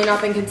I've really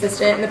not been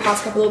consistent in the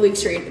past couple of weeks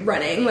straight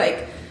running.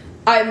 Like,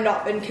 I've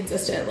not been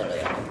consistent literally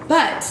at all.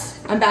 But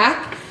I'm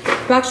back.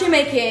 I'm actually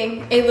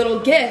making a little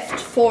gift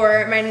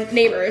for my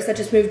neighbors that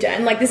just moved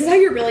in. Like, this is how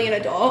you're really an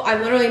adult.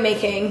 I'm literally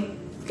making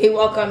a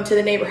welcome to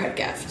the neighborhood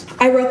gift.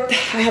 I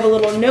have a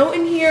little note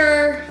in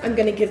here. I'm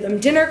gonna give them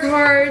dinner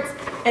cards.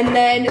 And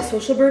then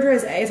Social Bird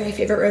Rosé is my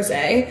favorite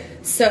rosé.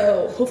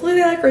 So hopefully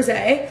they like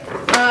rosé.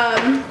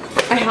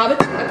 I have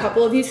a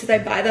couple of these because I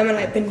buy them and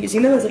I've been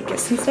using them as like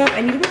gifts and stuff. I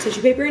need to put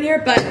tissue paper in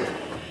here, but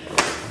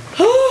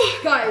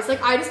oh, guys,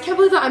 like I just can't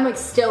believe that I'm like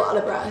still out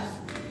of breath.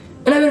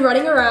 And I've been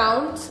running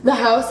around the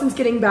house since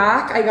getting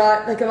back. I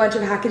got like a bunch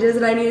of packages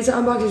that I needed to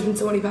unbox. There's been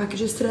so many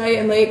packages today,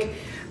 and like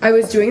I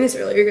was doing this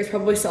earlier, you guys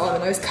probably saw them,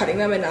 and I was cutting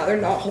them and now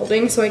they're not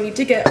holding, so I need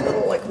to get a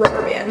little like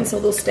rubber band so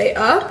they'll stay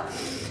up.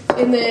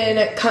 And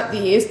then cut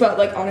these, but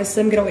like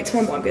honestly I'm gonna wait till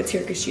my mom gets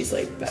here because she's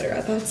like better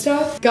at that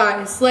stuff.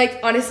 Guys, like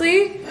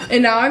honestly,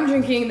 and now I'm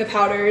drinking the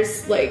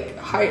powders, like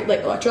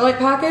electrolyte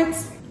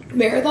packets.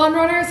 Marathon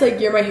runners, like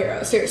you're my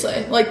hero,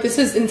 seriously. Like this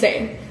is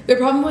insane. They're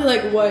probably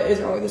like, what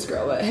is wrong with this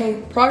girl? But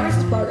hey, progress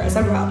is progress,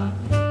 I'm proud.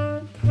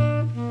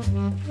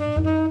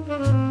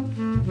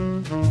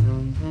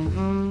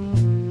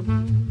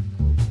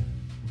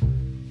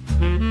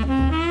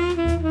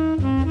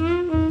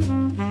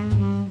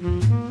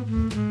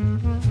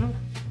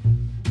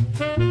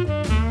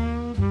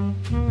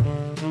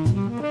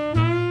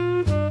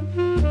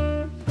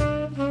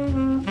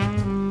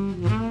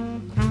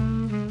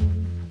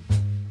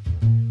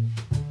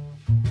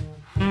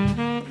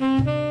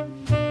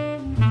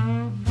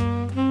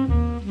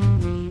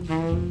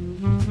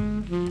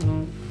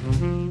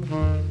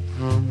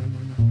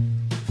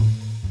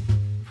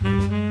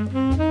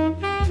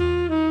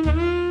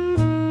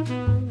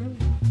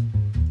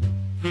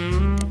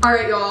 All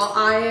right, y'all,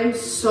 I am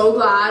so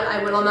glad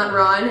I went on that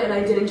run and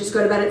I didn't just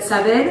go to bed at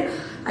 7.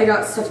 I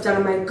got stuff done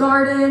in my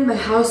garden. My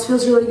house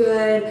feels really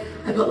good.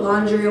 I put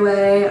laundry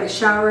away. I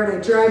showered, I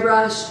dry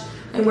brushed.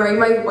 I'm wearing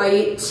my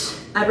white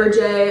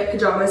Everjay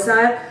pajama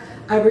set.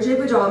 Everjay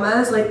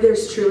pajamas, like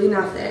there's truly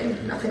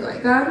nothing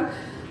like them.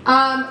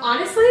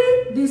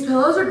 Honestly, these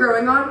pillows are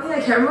growing on me.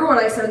 I can't remember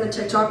what I said in the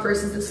TikTok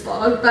versus this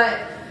vlog, but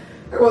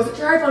I wasn't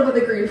sure how I felt about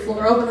the green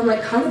floral, but I'm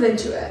like kind of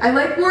into it. I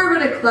like more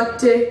of an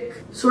eclectic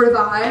sort of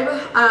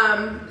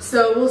vibe,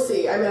 so we'll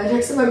see. I mean, I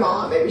texted my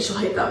mom, maybe she'll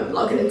hate them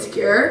vlog and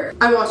insecure.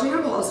 I'm watching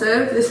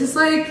Impulsive. This is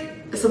like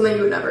something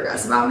you would never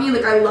guess about me.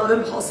 Like I love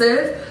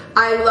Impulsive.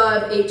 I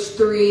love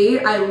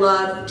H3. I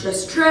love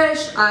Just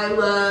Trish. I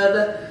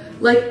love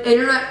like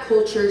internet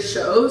culture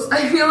shows,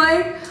 I feel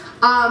like.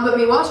 But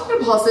me watching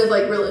Impulsive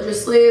like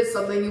religiously is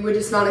something you would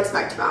just not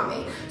expect about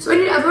me. So I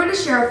need everyone to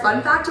share a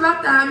fun fact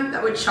about them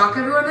that would shock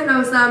everyone that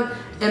knows them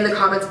in the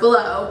comments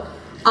below.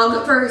 I'll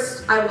go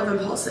first. I love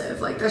Impulsive.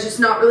 Like that's just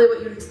not really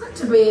what you'd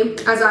expect of me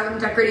as I'm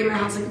decorating my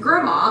house like a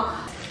grandma.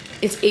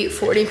 It's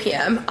 8:40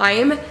 p.m. I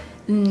am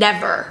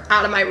never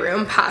out of my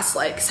room past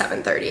like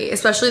 7:30,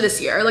 especially this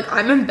year. Like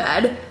I'm in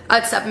bed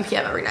at 7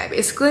 p.m. every night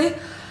basically.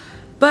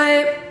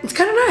 but it's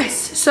kind of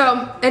nice.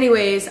 So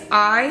anyways,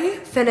 I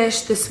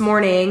finished this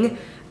morning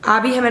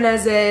Abby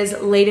Jimenez's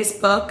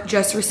latest book,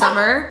 Just for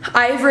Summer.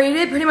 I've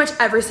rated pretty much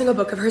every single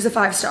book of hers a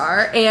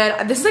 5-star,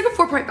 and this is like a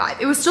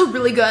 4.5. It was still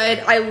really good.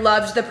 I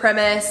loved the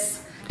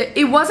premise.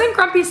 It wasn't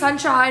Grumpy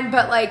Sunshine,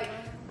 but like,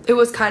 it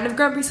was kind of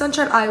Grumpy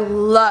Sunshine. I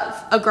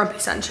love a Grumpy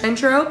Sunshine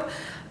trope.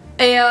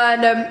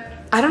 And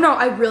I don't know,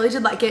 I really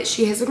did like it.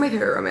 She has like my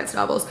favorite romance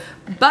novels.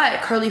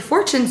 But Carly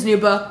Fortune's new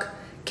book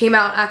came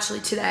out actually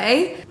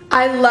today.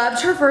 I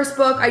loved her first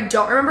book. I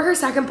don't remember her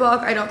second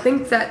book. I don't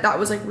think that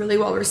was like really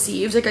well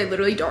received. Like I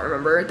literally don't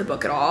remember the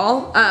book at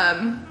all.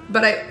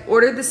 But I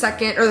ordered the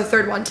second or the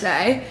third one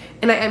today,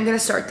 and I am gonna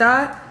start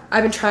that.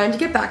 I've been trying to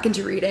get back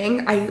into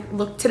reading. I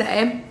looked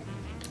today,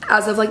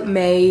 as of like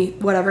May,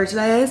 whatever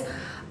today is,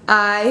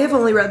 I have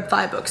only read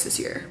 5 books this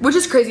year, which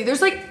is crazy.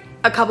 There's like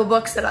a couple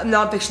books that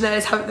nonfiction that I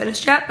just haven't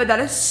finished yet, but that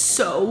is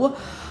so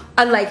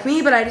unlike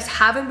me. But I just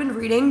haven't been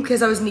reading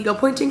because I was needle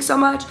pointing so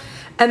much.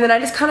 And then I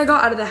just kind of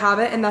got out of the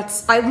habit, and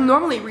I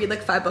normally read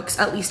like 5 books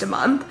at least a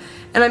month,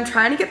 and I'm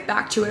trying to get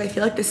back to it. I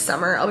feel like this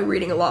summer I'll be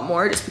reading a lot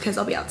more just because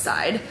I'll be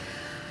outside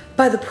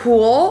by the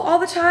pool all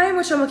the time,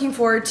 which I'm looking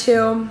forward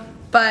to.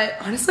 But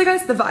honestly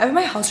guys, the vibe of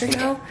my house right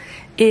now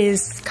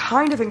is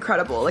kind of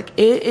incredible. Like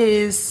it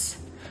is,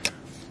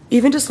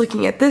 even just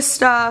looking at this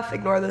stuff,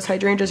 ignore those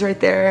hydrangeas right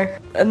there,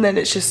 and then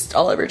it's just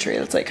Oliver tree.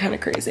 That's like kind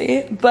of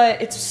crazy,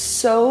 but it's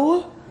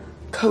so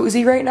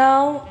cozy right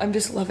now. I'm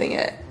just loving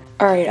it.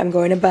 All right, I'm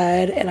going to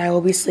bed, and I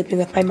will be sleeping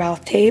with my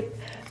mouth tape.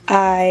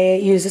 I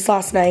used this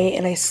last night,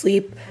 and I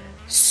sleep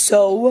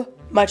so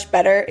much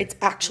better. It's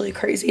actually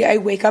crazy. I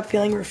wake up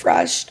feeling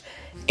refreshed,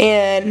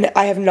 and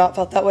I have not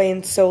felt that way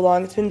in so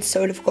long. It's been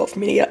so difficult for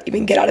me to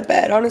even get out of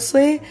bed,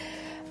 honestly,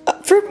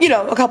 for, you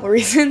know, a couple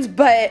reasons,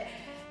 but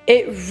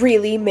it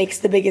really makes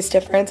the biggest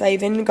difference. I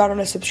even got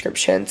on a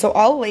subscription, so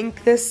I'll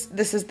link this.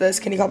 This is the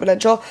Skinny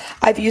Confidential.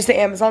 I've used the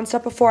Amazon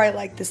stuff before. I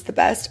like this the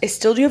best. I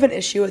still do have an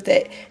issue with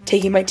it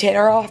taking my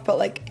tanner off, but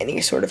like any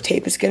sort of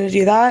tape is gonna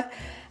do that.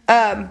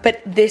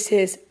 But this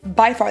is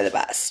by far the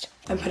best.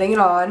 I'm putting it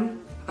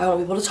on. I want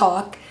people to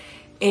talk,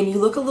 and you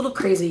look a little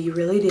crazy, you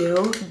really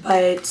do,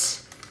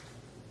 but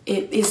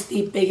it is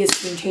the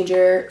biggest game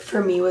changer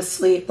for me with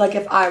sleep. Like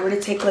if I were to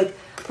take like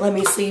Let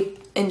Me Sleep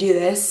and do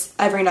this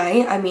every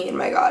night, I mean,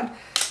 my God,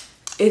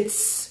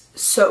 it's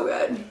so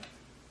good.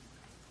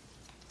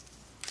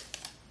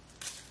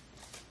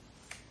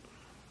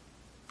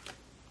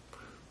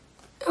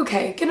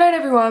 Okay, good night,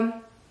 everyone.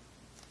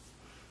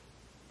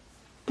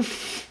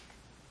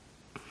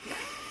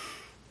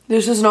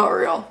 This is not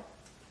real.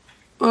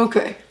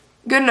 Okay,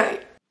 good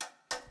night.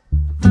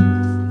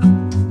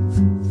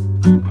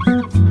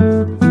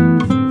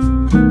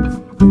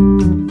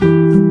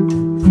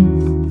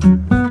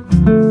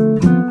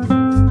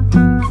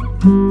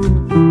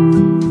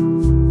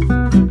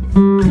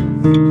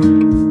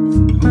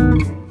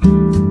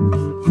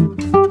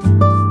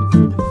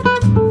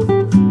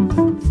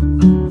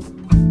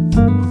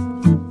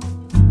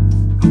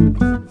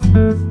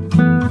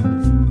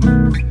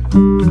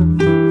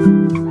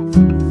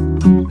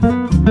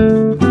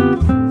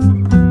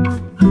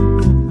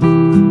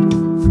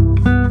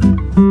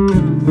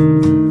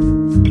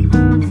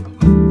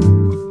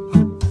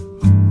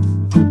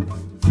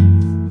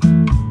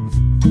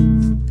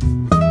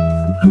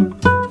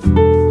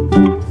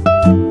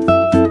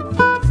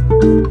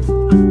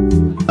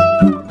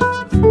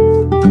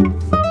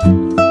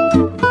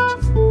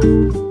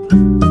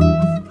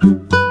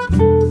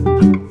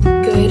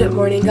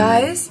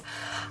 Guys,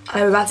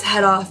 I'm about to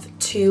head off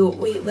to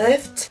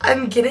weightlift.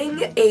 I'm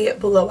getting a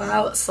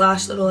blowout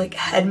slash little like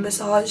head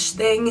massage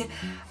thing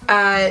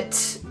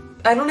at,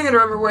 I don't even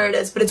remember where it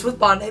is, but it's with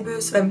Bondi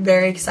Boost, and I'm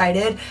very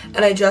excited.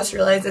 And I just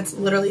realized it's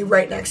literally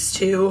right next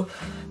to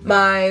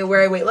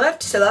where I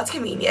weightlift, so that's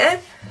convenient.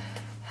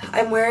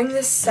 I'm wearing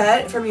this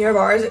set from Year of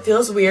Ours. It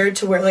feels weird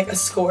to wear like a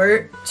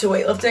skirt to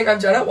weightlifting.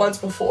 I've done it once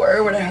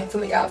before when I had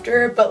something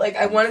after, but like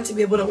I wanted to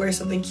be able to wear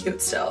something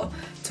cute still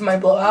to my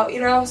blowout,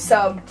 you know?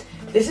 So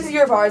this is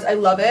Year of Ours. I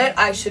love it.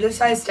 I should have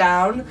sized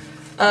down.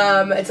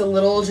 It's a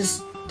little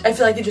just, I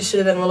feel like it just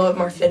should have been a little bit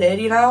more fitted,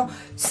 you know?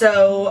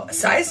 So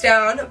size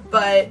down,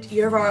 but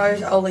Year of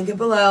Ours, I'll link it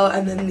below.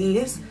 And then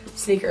these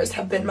sneakers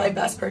have been my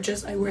best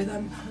purchase. I wear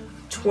them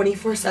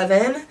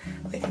 24/7.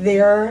 Like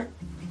they're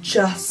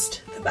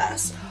just the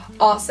best.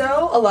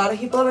 Also, a lot of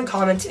people have been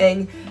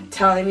commenting,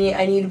 telling me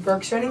I need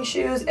Brooks running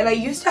shoes, and I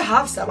used to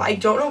have some. I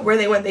don't know where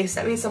they went. They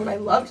sent me some and I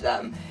loved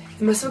them.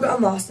 They must have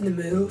gotten lost in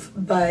the move,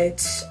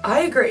 but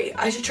I agree.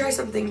 I should try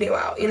something new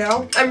out, you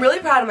know? I'm really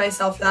proud of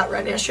myself for that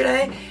run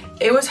yesterday.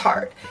 It was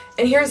hard.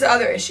 And here's the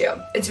other issue.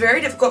 It's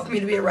very difficult for me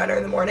to be a runner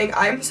in the morning.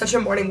 I'm such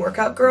a morning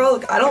workout girl.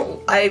 Like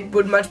I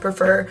would much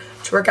prefer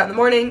to work out in the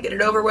morning, get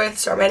it over with,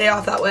 start my day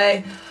off that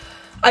way.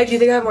 I do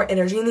think I have more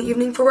energy in the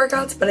evening for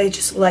workouts, but I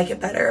just like it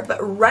better. But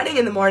running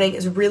in the morning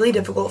is really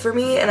difficult for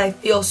me, and I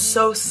feel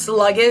so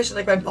sluggish,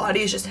 like my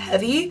body is just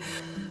heavy.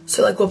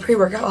 So like, will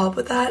pre-workout help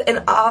with that?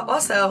 And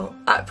also,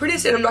 pretty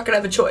soon I'm not gonna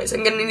have a choice.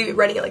 I'm gonna need to be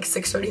running at like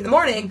 6:30 in the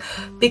morning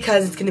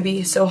because it's gonna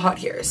be so hot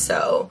here.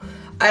 So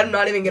I'm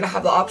not even gonna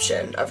have the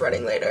option of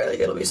running later. Like,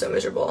 it'll be so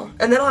miserable.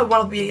 And then I'll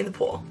want to be in the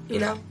pool, you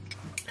know?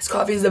 This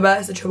coffee is the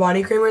best. The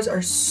Chobani creamers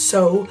are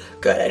so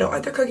good. I don't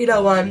like their cookie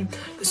dough one.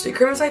 The sweet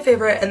cream is my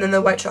favorite, and then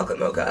the white chocolate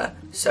mocha,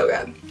 so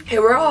good. Okay,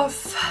 we're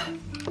off.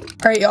 All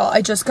right, y'all,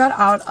 I just got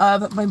out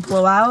of my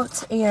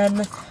blowout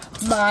and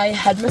my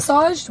head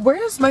massage.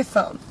 Where is my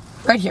phone?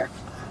 Right here.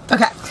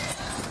 Okay.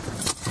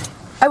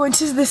 I went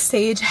to the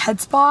Sage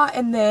Head Spa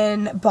and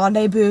then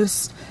Bondi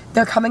Boost.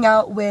 They're coming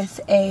out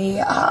with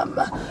a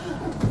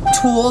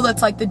tool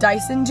that's like the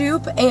Dyson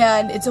dupe,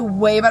 and it's a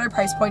way better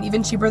price point,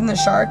 even cheaper than the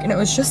Shark, and it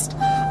was just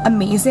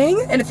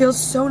amazing. And it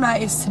feels so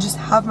nice to just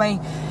have my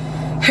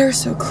hair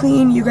so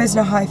clean. You guys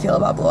know how I feel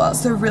about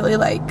blowouts. They're really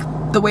like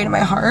the way to my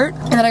heart.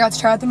 And then I got to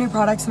try out the new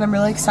products and I'm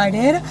really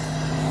excited.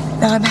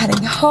 Now I'm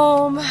heading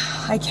home.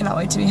 I cannot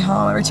wait to be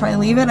home. Every time I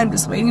leave it, I'm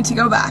just waiting to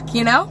go back,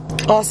 you know?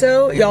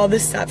 Also, y'all,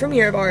 this set from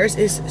Year of Ours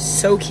is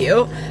so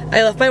cute.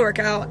 I left my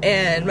workout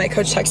and my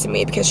coach texted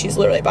me because she's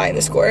literally buying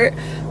this court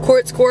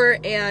score,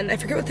 and I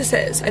forget what this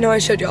is. I know I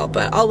showed y'all,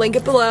 but I'll link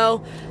it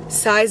below.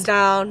 Size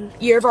down.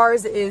 Year of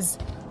Ours is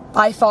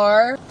by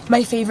far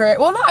my favorite.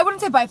 Well, no, I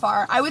wouldn't say by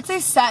far. I would say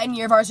set and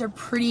Year of Ours are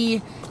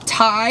pretty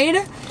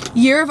tied.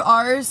 Year of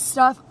Ours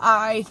stuff,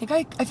 I feel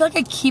like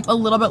I keep a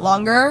little bit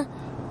longer,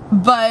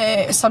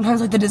 but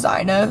sometimes like the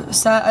designer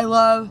set I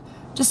love.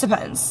 Just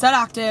depends. Set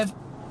Active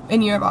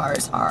and Year of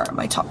Ours are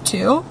my top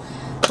two.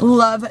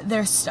 Love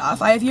their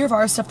stuff. I have Year of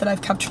Ours stuff that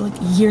I've kept for like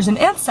years, and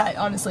set,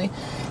 honestly.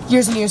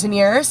 Years and years and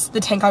years. The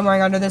tank I'm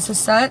wearing under this is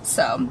set,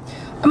 so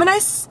I'm a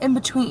nice in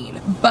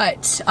between.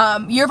 But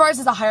Year of Ours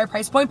is a higher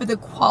price point, but the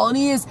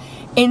quality is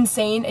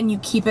insane and you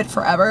keep it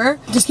forever.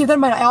 Just keep that in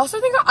mind. I also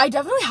think I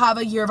definitely have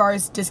a Year of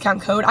Ours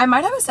discount code. I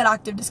might have a Set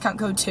Active discount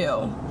code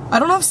too. I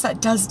don't know if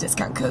Set does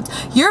discount codes.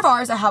 Year of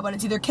Ours, I have one.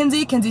 It's either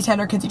Kenzie, Kenzie 10,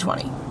 or Kenzie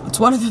 20. It's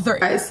one of the three.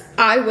 Guys,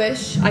 I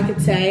wish I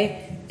could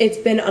say it's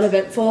been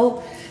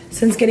uneventful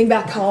since getting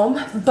back home,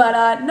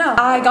 but no.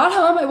 I got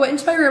home, I went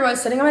into my room, I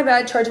was sitting on my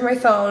bed, charging my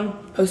phone,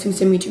 posting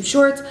some YouTube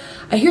shorts.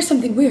 I hear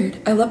something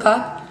weird. I look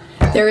up,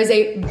 there is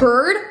a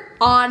bird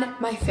on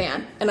my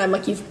fan, and I'm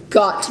like, you've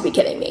got to be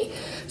kidding me.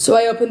 So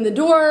I opened the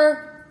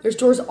door. There's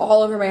doors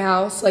all over my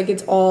house, like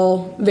it's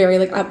all very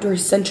like outdoor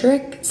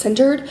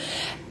centered.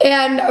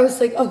 And I was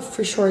like, oh,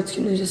 for sure it's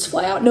gonna just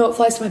fly out. No, it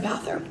flies to my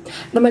bathroom.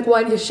 And I'm like, well,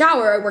 I need a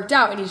shower. I worked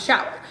out, I need a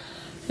shower.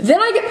 Then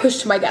I get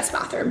pushed to my guest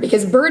bathroom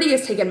because Birdie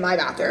has taken my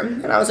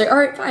bathroom. And I was like, all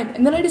right, fine.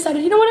 And then I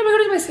decided, you know what, I'm gonna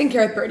go to my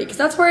skincare with Birdie because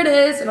that's where it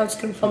is. And I'm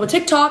just gonna film a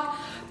TikTok.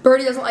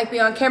 Birdie doesn't like me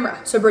on camera,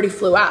 so Birdie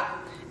flew out.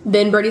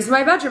 Then Birdie's in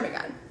my bedroom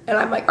again. And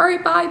I'm like, all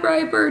right, bye,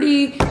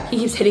 Birdie. He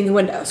keeps hitting the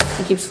windows.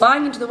 He keeps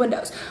flying into the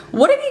windows.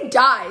 What if he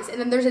dies and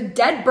then there's a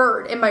dead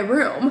bird in my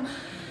room?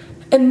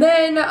 And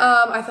then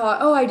I thought,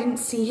 oh, I didn't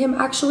see him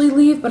actually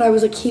leave, but I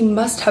was like, he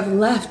must have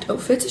left. Oh,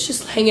 Fitz is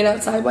just hanging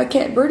outside. Why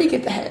can't Birdie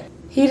get the hint?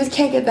 He just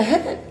can't get the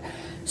hint.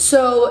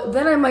 So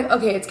then I'm like,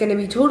 okay, it's gonna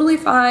be totally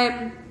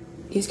fine.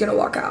 He's gonna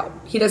walk out.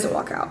 He doesn't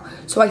walk out.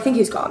 So I think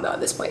he's gone though at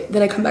this point.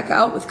 Then I come back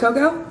out with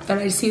Coco and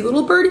I see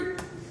little Birdie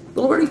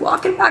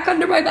walking back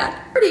under my bed.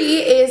 Birdie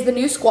is the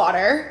new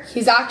squatter.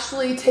 He's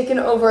actually taken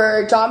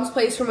over Dom's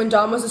place from when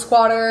Dom was a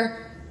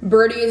squatter.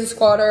 Birdie is a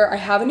squatter. I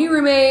have a new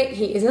roommate.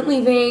 He isn't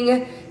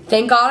leaving.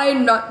 Thank God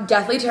I'm not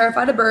deathly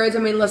terrified of birds. I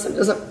mean, listen, it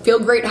doesn't feel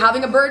great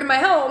having a bird in my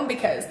home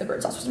because the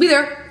bird's not supposed to be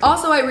there.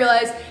 Also, I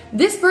realized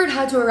this bird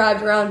had to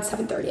arrive around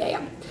 7:30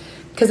 a.m.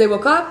 because I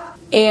woke up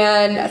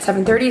and at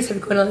 7:30 instead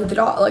of going to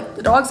let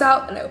the dogs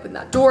out, and I opened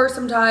that door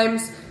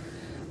sometimes,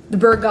 the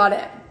bird got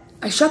in.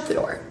 I shut the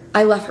door.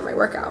 I left for my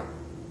workout.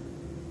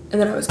 And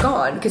then I was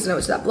gone because I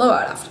went to that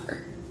blowout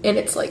after. And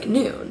it's like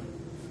noon.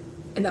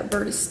 And that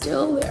bird is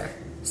still there.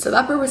 So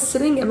that bird was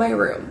sitting in my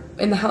room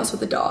in the house with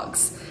the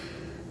dogs.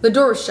 The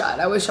door was shut.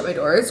 I always shut my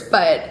doors,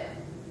 but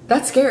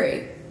that's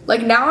scary.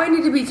 Like now I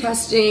need to be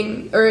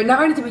now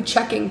I need to be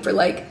checking for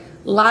like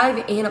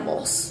live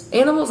animals.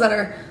 Animals that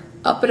are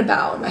up and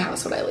about in my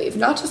house when I leave,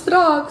 not just the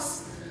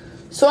dogs.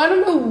 So I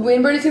don't know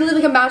when Birdie's gonna leave.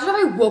 Like imagine if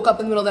I woke up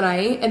in the middle of the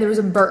night and there was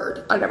a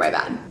bird under my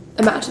bed.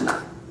 Imagine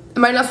that.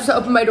 Am I not supposed to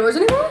open my doors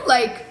anymore?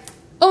 Like,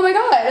 oh my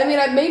God, I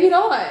mean, maybe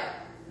not.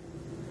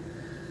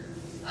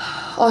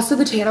 Also,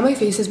 the tan on my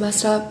face is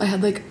messed up. I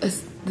had like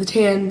the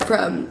tan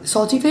from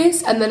Salty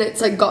Face, and then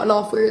it's like gotten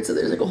off weird, so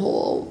there's like a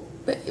whole,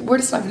 we're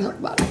just not gonna talk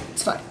about it.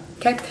 It's fine,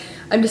 okay?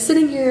 I'm just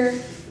sitting here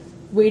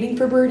waiting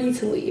for Birdie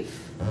to leave.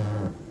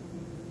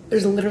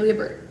 There's literally a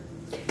bird.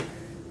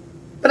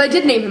 But I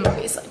did name him,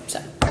 obviously,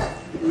 so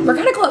we're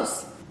kind of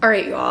close. All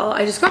right, y'all,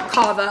 I just got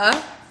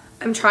kava.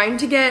 I'm trying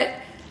to get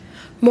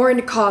more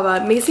into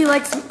kava. Macy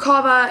likes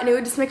kava and it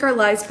would just make our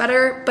lives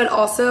better, but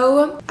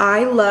also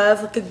I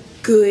love like a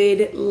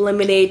good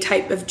lemonade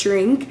type of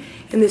drink,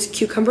 and this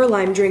cucumber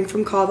lime drink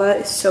from Kava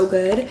is so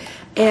good.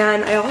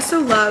 And I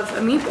also love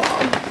a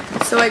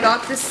meatball. So I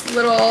got this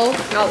little,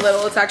 not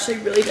little, it's actually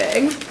really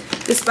big,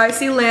 the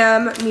spicy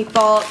lamb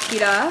meatball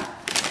pita.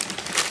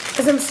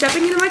 As I'm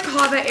stepping into my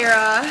Kava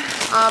era,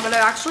 and I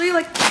actually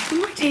like, I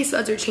think my taste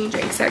buds are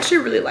changing because I actually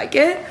really like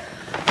it.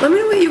 Let me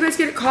know what you guys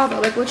get at Kava.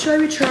 Like, what should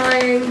I be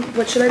trying?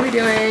 What should I be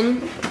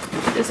doing?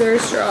 Is there a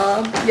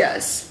straw?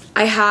 Yes.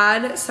 I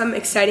had some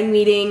exciting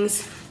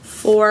meetings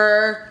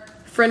for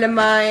a friend of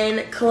mine,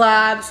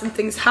 collabs, some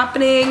things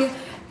happening.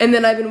 And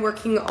then I've been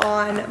working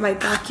on my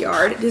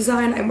backyard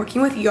design. I'm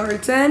working with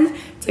Yardzen.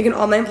 It's like an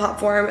online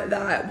platform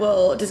that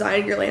will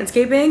design your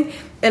landscaping.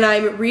 And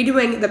I'm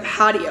redoing the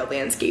patio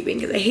landscaping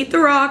because I hate the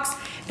rocks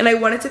and I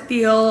want it to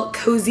feel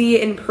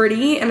cozy and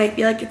pretty. And I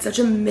feel like it's such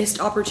a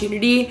missed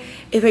opportunity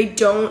if I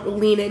don't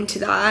lean into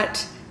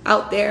that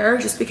out there,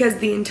 just because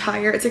the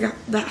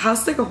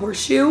house is like a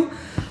horseshoe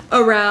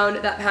around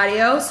that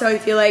patio. So I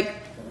feel like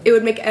it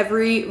would make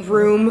every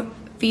room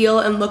feel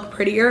and look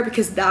prettier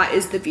because that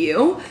is the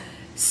view.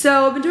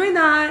 So I've been doing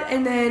that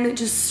and then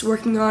just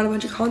working on a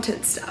bunch of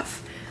content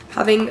stuff.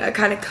 Having a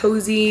kind of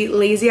cozy,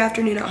 lazy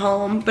afternoon at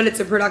home, but it's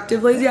a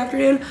productive lazy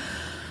afternoon.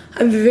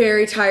 I'm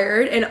very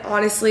tired and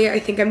honestly, I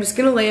think I'm just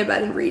gonna lay in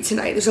bed and read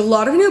tonight. There's a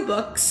lot of new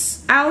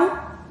books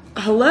out,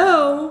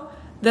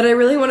 that I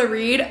really wanna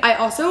read. I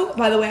also,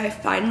 by the way, I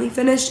finally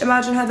finished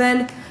Imagine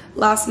Heaven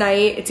last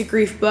night. It's a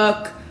grief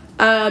book.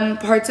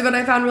 Parts of it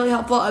I found really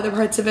helpful, other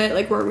parts of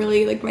it weren't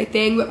really my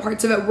thing, but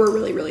parts of it were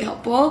really, really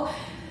helpful.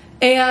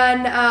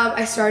 And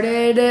I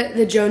started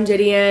the Joan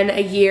Didion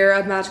A Year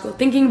of Magical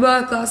Thinking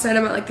book. Last night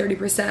I'm at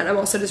 30%. I'm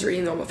also just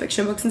reading normal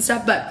fiction books and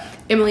stuff, but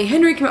Emily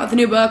Henry came out with a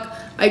new book.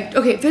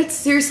 Fitz,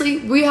 seriously,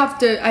 I have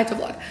to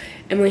vlog.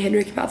 Emily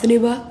Henry came out with a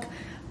new book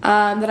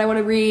that I want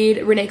to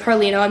read. Renee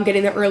Carlino, I'm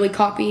getting the early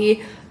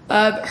copy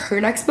of her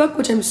next book,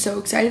 which I'm so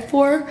excited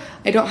for.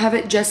 I don't have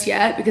it just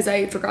yet because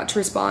I forgot to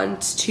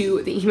respond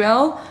to the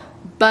email.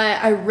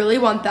 But I really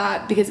want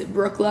that because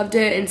Brooke loved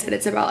it and said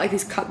it's about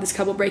this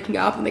couple breaking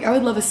up. I'm I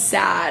would love a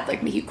sad,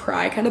 make you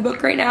cry kind of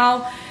book right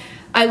now.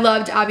 I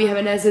loved Abby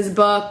Jimenez's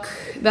book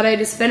that I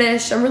just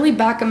finished. I'm really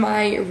back in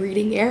my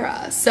reading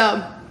era.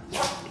 So,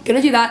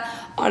 gonna do that.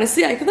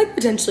 Honestly, I could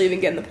potentially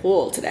even get in the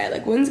pool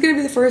today. When's gonna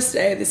be the first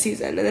day of the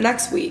season? In the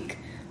next week.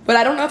 But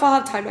I don't know if I'll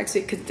have time next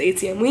week because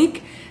it's ACM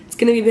week. It's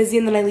gonna be busy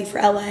and then I leave for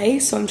LA.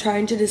 So I'm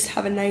trying to just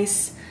have a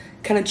nice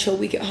kind of chill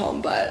week at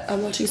home. But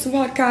I'm watching some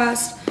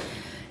podcasts,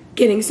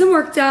 getting some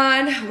work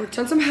done, worked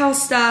on some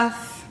house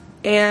stuff,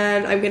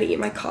 and I'm gonna eat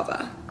my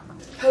kava.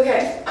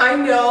 Okay, I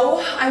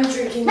know I'm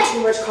drinking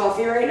too much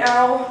coffee right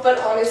now, but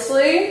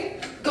honestly,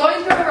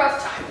 going through a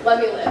rough time, let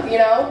me live, you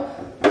know?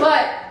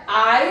 But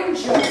I'm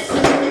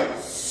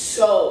just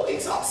so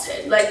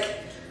exhausted.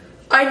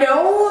 I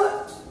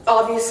know,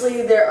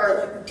 obviously, there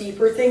are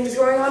deeper things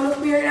going on with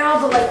me right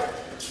now, but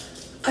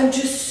I'm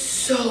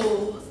just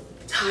so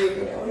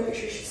tired. I wanna make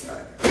sure she's not.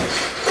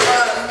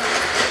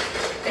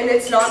 And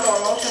it's not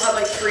normal to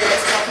have 3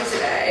 iced coffees a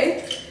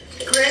day.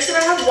 Granted,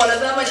 I have one of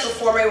them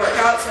before my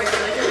workout, so I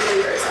feel it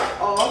really wears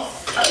that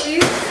off, at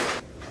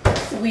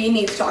least. We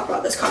need to talk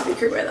about this coffee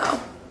creamer though.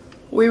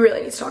 We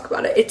really need to talk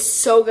about it. It's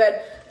so good.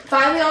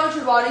 Finally on with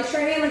your body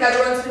training,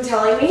 everyone's been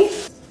telling me.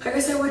 I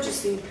guess I would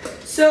just need.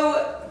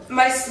 So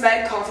my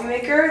Smeg coffee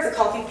maker, the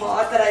coffee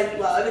pot that I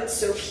love, it's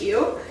so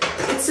cute.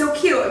 It's so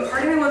cute, and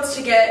part of me wants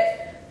to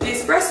get the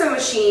espresso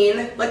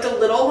machine, the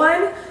little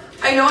one.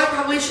 I know I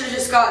probably should have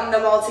just gotten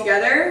them all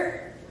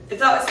together, if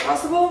that was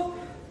possible.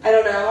 I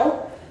don't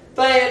know.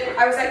 But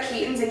I was at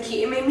Keaton's and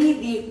Keaton made me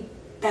the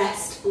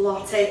best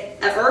latte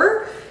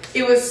ever.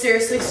 It was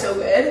seriously so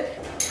good.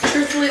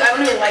 Truthfully, I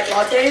don't even like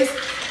lattes,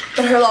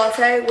 but her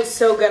latte was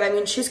so good. I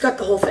mean, she's got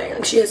the whole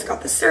thing. She has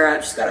got the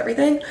syrup, she's got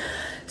everything.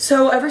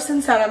 So ever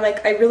since that, I'm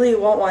I really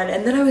want one.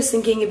 And then I was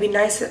thinking it'd be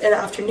nice in the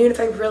afternoon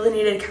if I really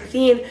needed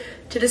caffeine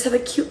to just have a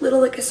cute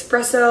little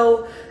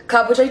espresso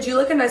cup, which I do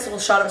a nice little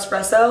shot of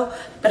espresso,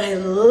 but I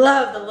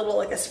love the little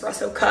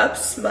espresso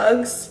cups,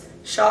 mugs,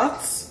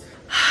 shots.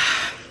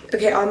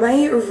 Okay, on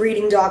my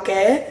reading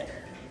docket,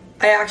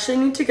 I actually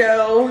need to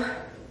go.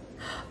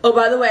 Oh,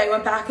 by the way, I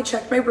went back and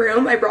checked my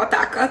room. I brought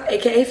backup,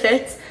 AKA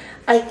Fitz.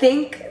 I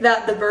think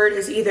that the bird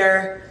is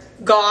either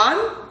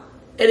gone,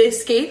 it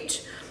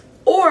escaped,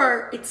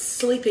 or it's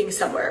sleeping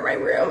somewhere in my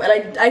room.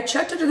 And I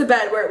checked under the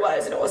bed where it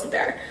was and it wasn't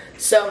there.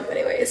 So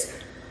anyways,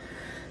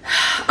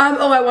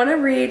 oh, I want to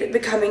read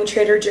Becoming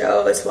Trader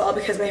Joe as well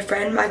because my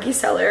friend Maggie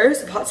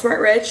Sellers of Hot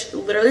Smart Rich,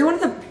 literally one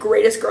of the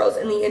greatest girls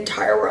in the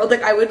entire world.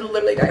 I would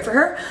literally die for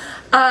her.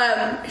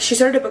 She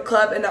started a book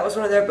club and that was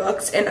one of their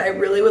books, and I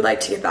really would like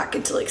to get back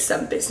into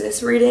some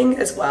business reading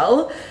as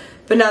well.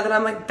 But now that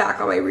I'm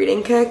back on my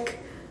reading kick,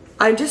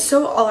 I'm just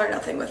so all or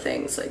nothing with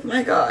things.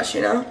 My gosh,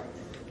 you know?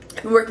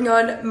 I've been working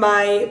on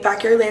my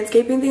backyard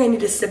landscaping thing. I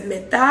need to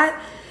submit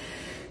that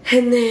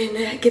and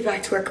then get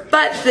back to work.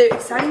 But the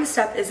exciting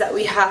stuff is that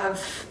we have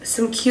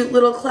some cute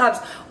little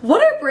collabs.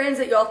 What are brands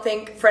that y'all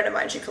think a friend of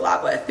mine should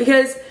collab with?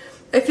 Because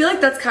I feel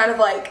that's kind of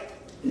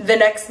the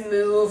next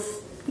move,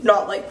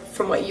 not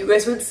from what you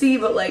guys would see,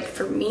 but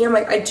for me, I'm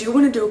I do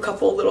want to do a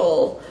couple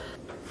little,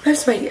 I have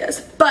some ideas.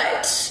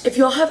 But if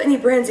y'all have any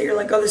brands that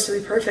you're oh, this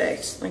would be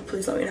perfect,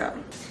 please let me know.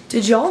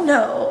 Did y'all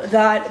know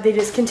that they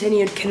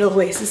discontinued Kindle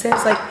Oasis?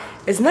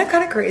 Isn't that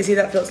kind of crazy?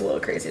 That feels a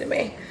little crazy to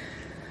me.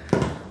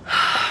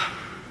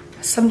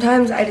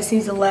 Sometimes I just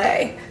need to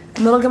lay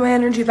and that'll get my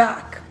energy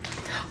back.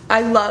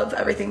 I love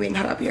everything being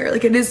hung up here.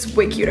 It is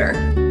way cuter.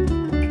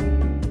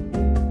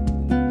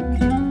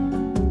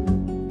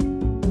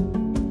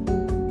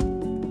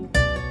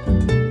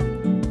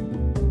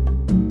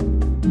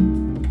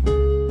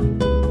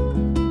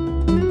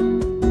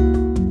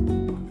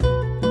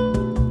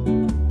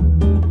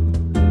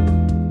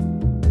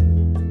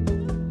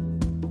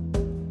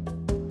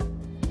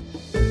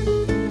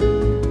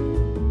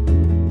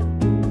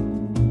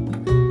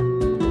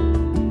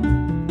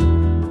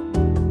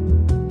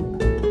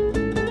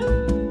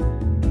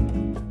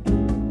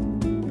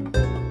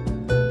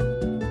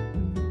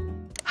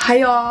 Hi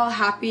y'all,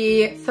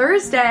 happy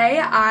Thursday.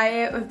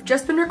 I've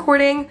just been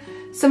recording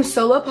some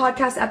solo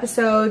podcast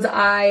episodes.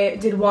 I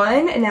did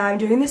one and now I'm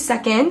doing the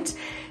second.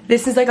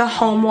 This is like a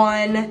home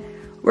one.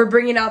 We're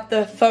bringing out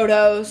the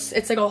photos.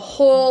 It's like a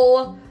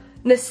whole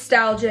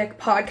nostalgic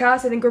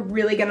podcast. I think we're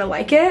really gonna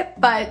like it.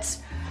 But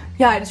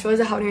yeah, I just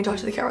realized I haven't even talked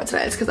to the camera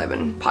today. It's because I've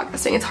been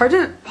podcasting. It's hard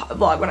to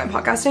vlog when I'm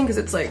podcasting because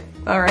it's like,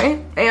 all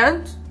right,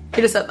 and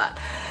he just said that.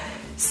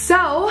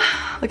 So,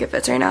 look at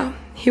Fitz right now.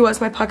 He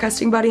was my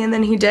podcasting buddy and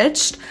then he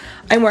ditched.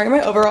 I'm wearing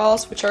my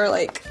overalls, which are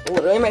like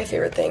literally my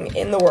favorite thing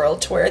in the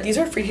world to wear. These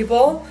are Free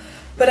People,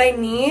 but I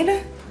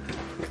need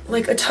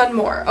like a ton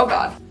more. Oh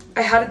God.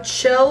 I had a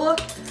chill,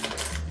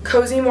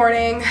 cozy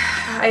morning.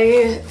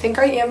 I think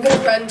I am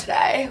gonna run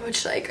today,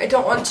 which like I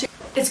don't want to.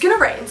 It's gonna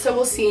rain, so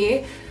we'll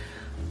see.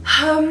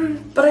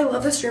 But I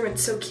love this room,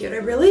 it's so cute. I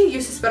really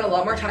used to spend a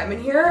lot more time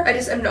in here. I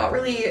just am not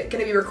really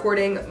gonna be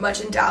recording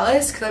much in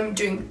Dallas because I'm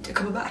doing a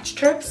couple batch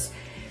trips.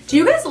 Do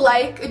you guys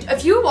like,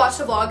 if you watch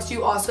the vlogs, do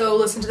you also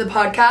listen to the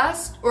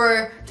podcast?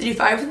 Or did you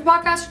find it from the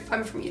podcast or did you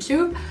find it from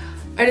YouTube?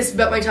 I just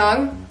bit my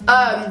tongue.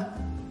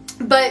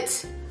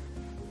 But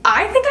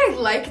I think I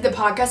like the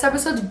podcast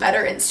episodes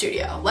better in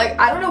studio. Like,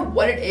 I don't know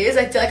what it is.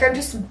 I feel like I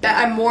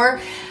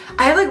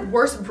have like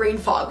worse brain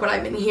fog when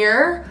I'm in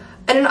here.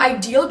 In an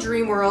ideal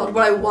dream world,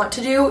 what I want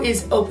to do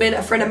is open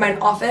a friend of mine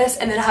office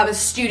and then have a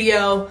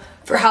studio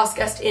for house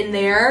guests in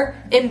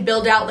there and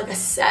build out like a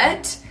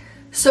set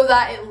so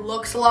that it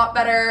looks a lot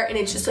better and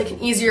it's just like an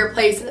easier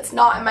place and it's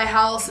not in my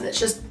house and it's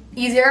just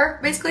easier,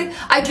 basically.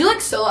 I do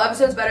like solo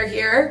episodes better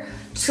here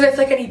just because I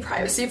feel like I need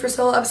privacy for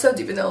solo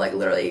episodes, even though like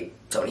literally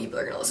so many people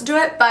are gonna listen to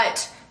it,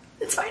 but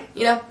it's fine,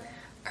 you know?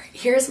 Alright,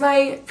 here's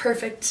my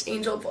perfect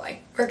angel boy.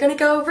 We're gonna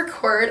go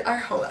record our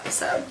home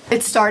episode.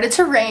 It started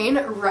to rain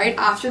right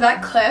after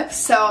that clip,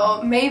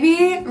 so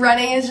maybe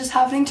running is just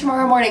happening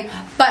tomorrow morning.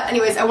 But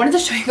anyways, I wanted to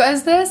show you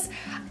guys this.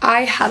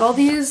 I had all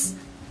these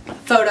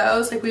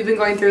photos, like we've been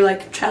going through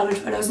like childhood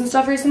photos and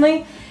stuff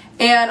recently,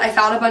 and I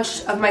found a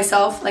bunch of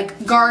myself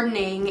like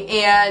gardening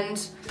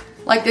and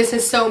like this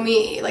is so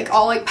me, like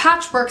all like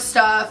patchwork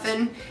stuff,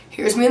 and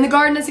here's me in the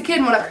garden as a kid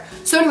and whatever.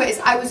 So anyways,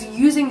 I was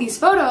using these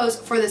photos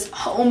for this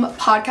home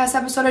podcast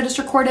episode I just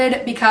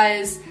recorded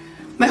because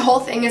my whole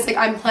thing is like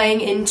I'm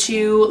playing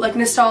into like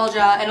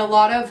nostalgia, and a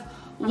lot of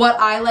what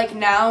I like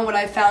now and what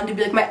I found to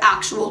be like my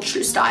actual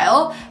true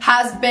style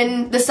has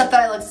been the stuff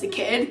that I liked as a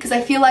kid, because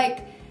I feel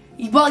like,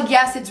 well,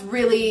 yes, it's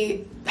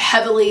really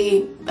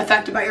heavily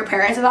affected by your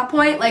parents at that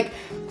point. Like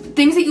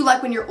things that you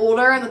like when you're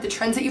older and like the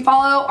trends that you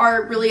follow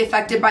are really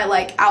affected by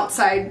like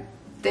outside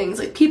things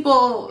like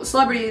people,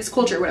 celebrities,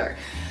 culture, whatever.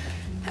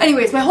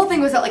 Anyways, my whole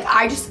thing was that like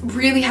I just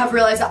really have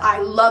realized that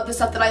I love the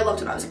stuff that I loved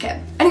when I was a kid.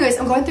 Anyways,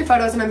 I'm going through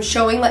photos and I'm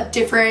showing like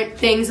different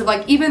things of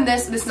like, even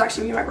this is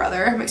actually me and my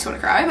brother, it makes me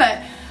want to cry,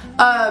 but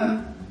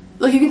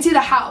like you can see the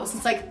house,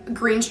 it's like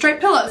green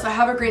striped pillows. I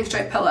have a green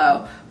striped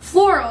pillow,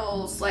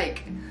 florals,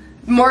 like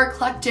more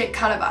eclectic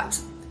kind of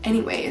vibes.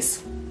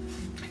 Anyways,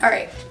 all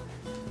right,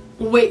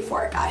 wait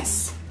for it,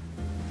 guys.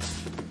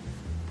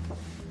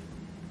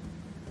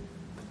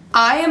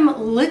 I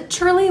am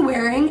literally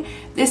wearing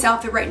this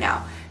outfit right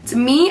now. It's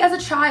me as a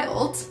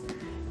child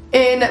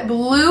in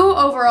blue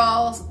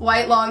overalls,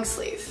 white long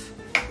sleeve.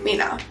 Me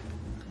now.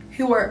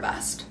 Who wore it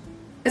best?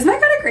 Isn't that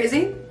kind of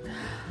crazy?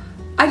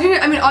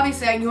 I mean,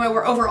 obviously I knew I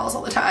wore overalls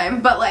all the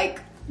time, but like,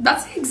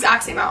 that's the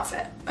exact same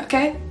outfit,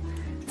 okay?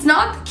 It's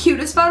not the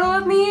cutest photo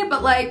of me,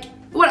 but like,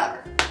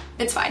 whatever.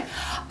 It's fine.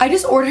 I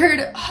just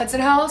ordered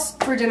Hudson House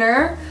for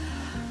dinner.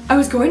 I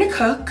was going to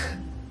cook,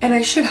 and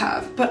I should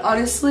have, but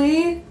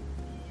honestly,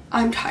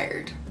 I'm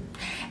tired.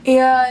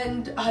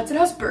 And Hudson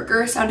House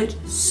burger sounded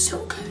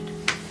so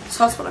good.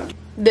 So that's what I'm doing.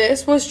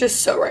 This was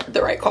just so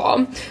the right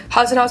call.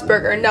 Hudson House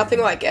burger, nothing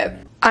like it.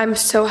 I'm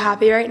so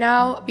happy right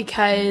now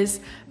because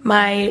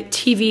my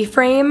TV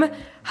frame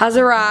has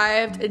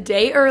arrived a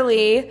day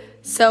early.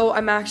 So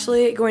I'm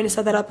actually going to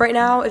set that up right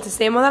now. It's the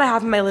same one that I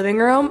have in my living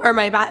room or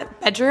my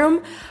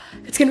bedroom.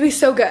 It's gonna be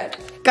so good.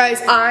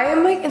 Guys, I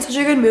am like in such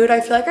a good mood. I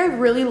feel like I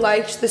really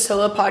liked the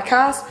solo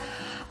podcast.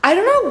 I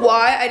don't know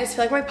why, I just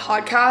feel like my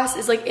podcast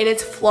is like in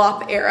its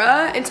flop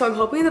era, and so I'm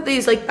hoping that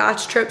these like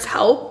batch trips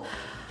help.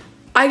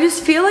 I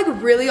just feel like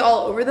really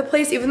all over the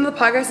place, even though the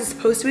podcast is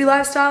supposed to be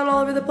lifestyle and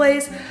all over the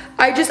place.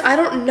 I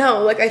don't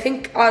know, like I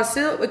think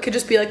honestly it could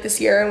just be like this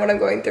year and what I'm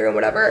going through and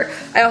whatever.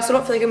 I also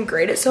don't feel like I'm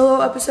great at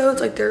solo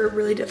episodes, like they're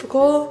really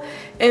difficult,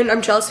 and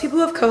I'm jealous people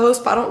who have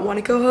co-hosts, but I don't want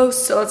to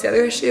co-host, so that's the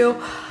other issue.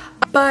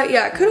 But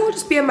yeah, it could all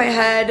just be in my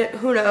head,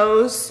 who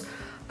knows.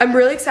 I'm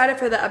really excited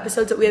for the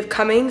episodes that we have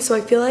coming, so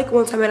I feel like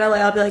once I'm in LA,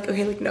 I'll be like,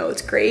 okay, like, no,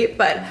 it's great,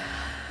 but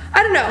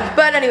I don't know.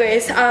 But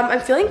anyways, I'm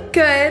feeling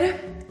good,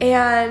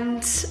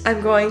 and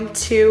I'm going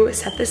to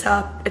set this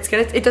up.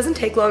 It doesn't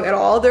take long at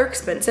all. They're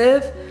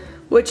expensive,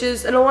 which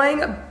is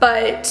annoying,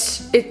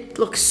 but it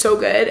looks so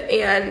good,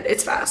 and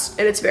it's fast,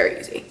 and it's very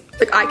easy.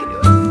 Like, I can do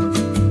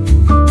it.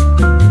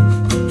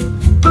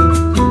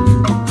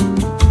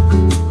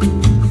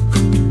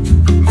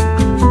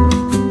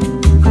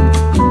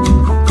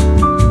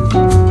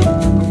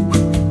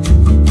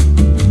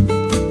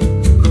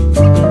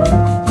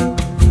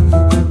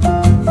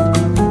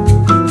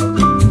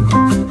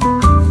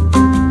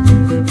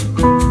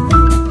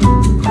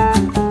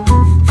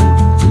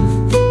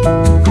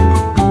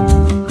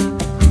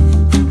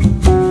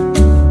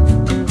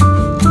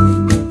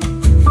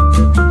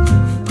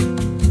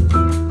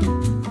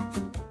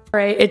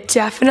 right, it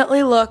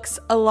definitely looks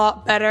a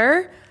lot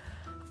better.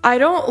 I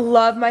don't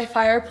love my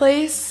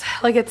fireplace.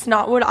 Like, it's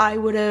not what I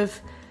would have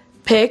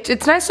picked.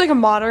 It's nice, like a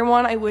modern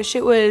one. I wish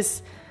it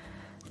was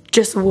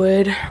just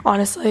wood,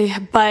 honestly.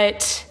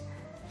 But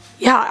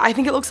yeah, I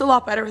think it looks a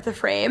lot better with the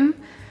frame.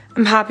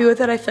 I'm happy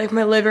with it. I feel like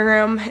my living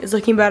room is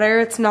looking better.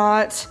 It's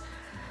not,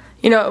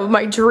 you know,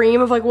 my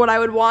dream of like what I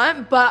would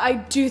want, but I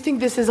do think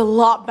this is a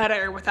lot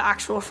better with the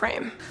actual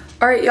frame.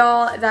 All right,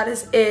 y'all, that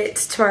is it.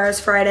 Tomorrow's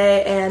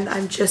Friday, and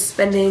I'm just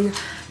spending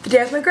the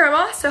day with my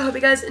grandma. So I hope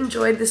you guys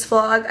enjoyed this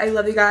vlog. I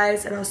love you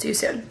guys, and I'll see you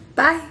soon.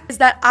 Bye. Is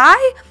that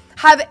I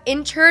have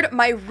entered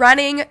my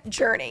running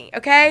journey,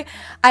 okay?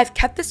 I've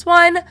kept this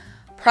one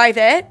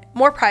private,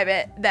 more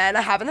private than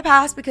I have in the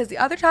past, because the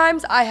other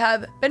times I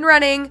have been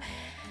running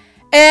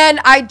and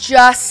I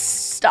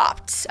just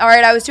stopped. All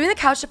right, I was doing the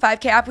Couch to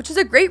 5K app, which is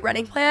a great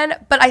running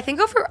plan, but I think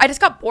I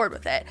just got bored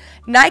with it.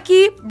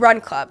 Nike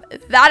Run Club,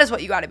 that is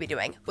what you gotta be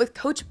doing with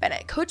Coach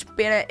Bennett. Coach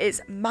Bennett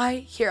is my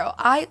hero.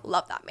 I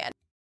love that man.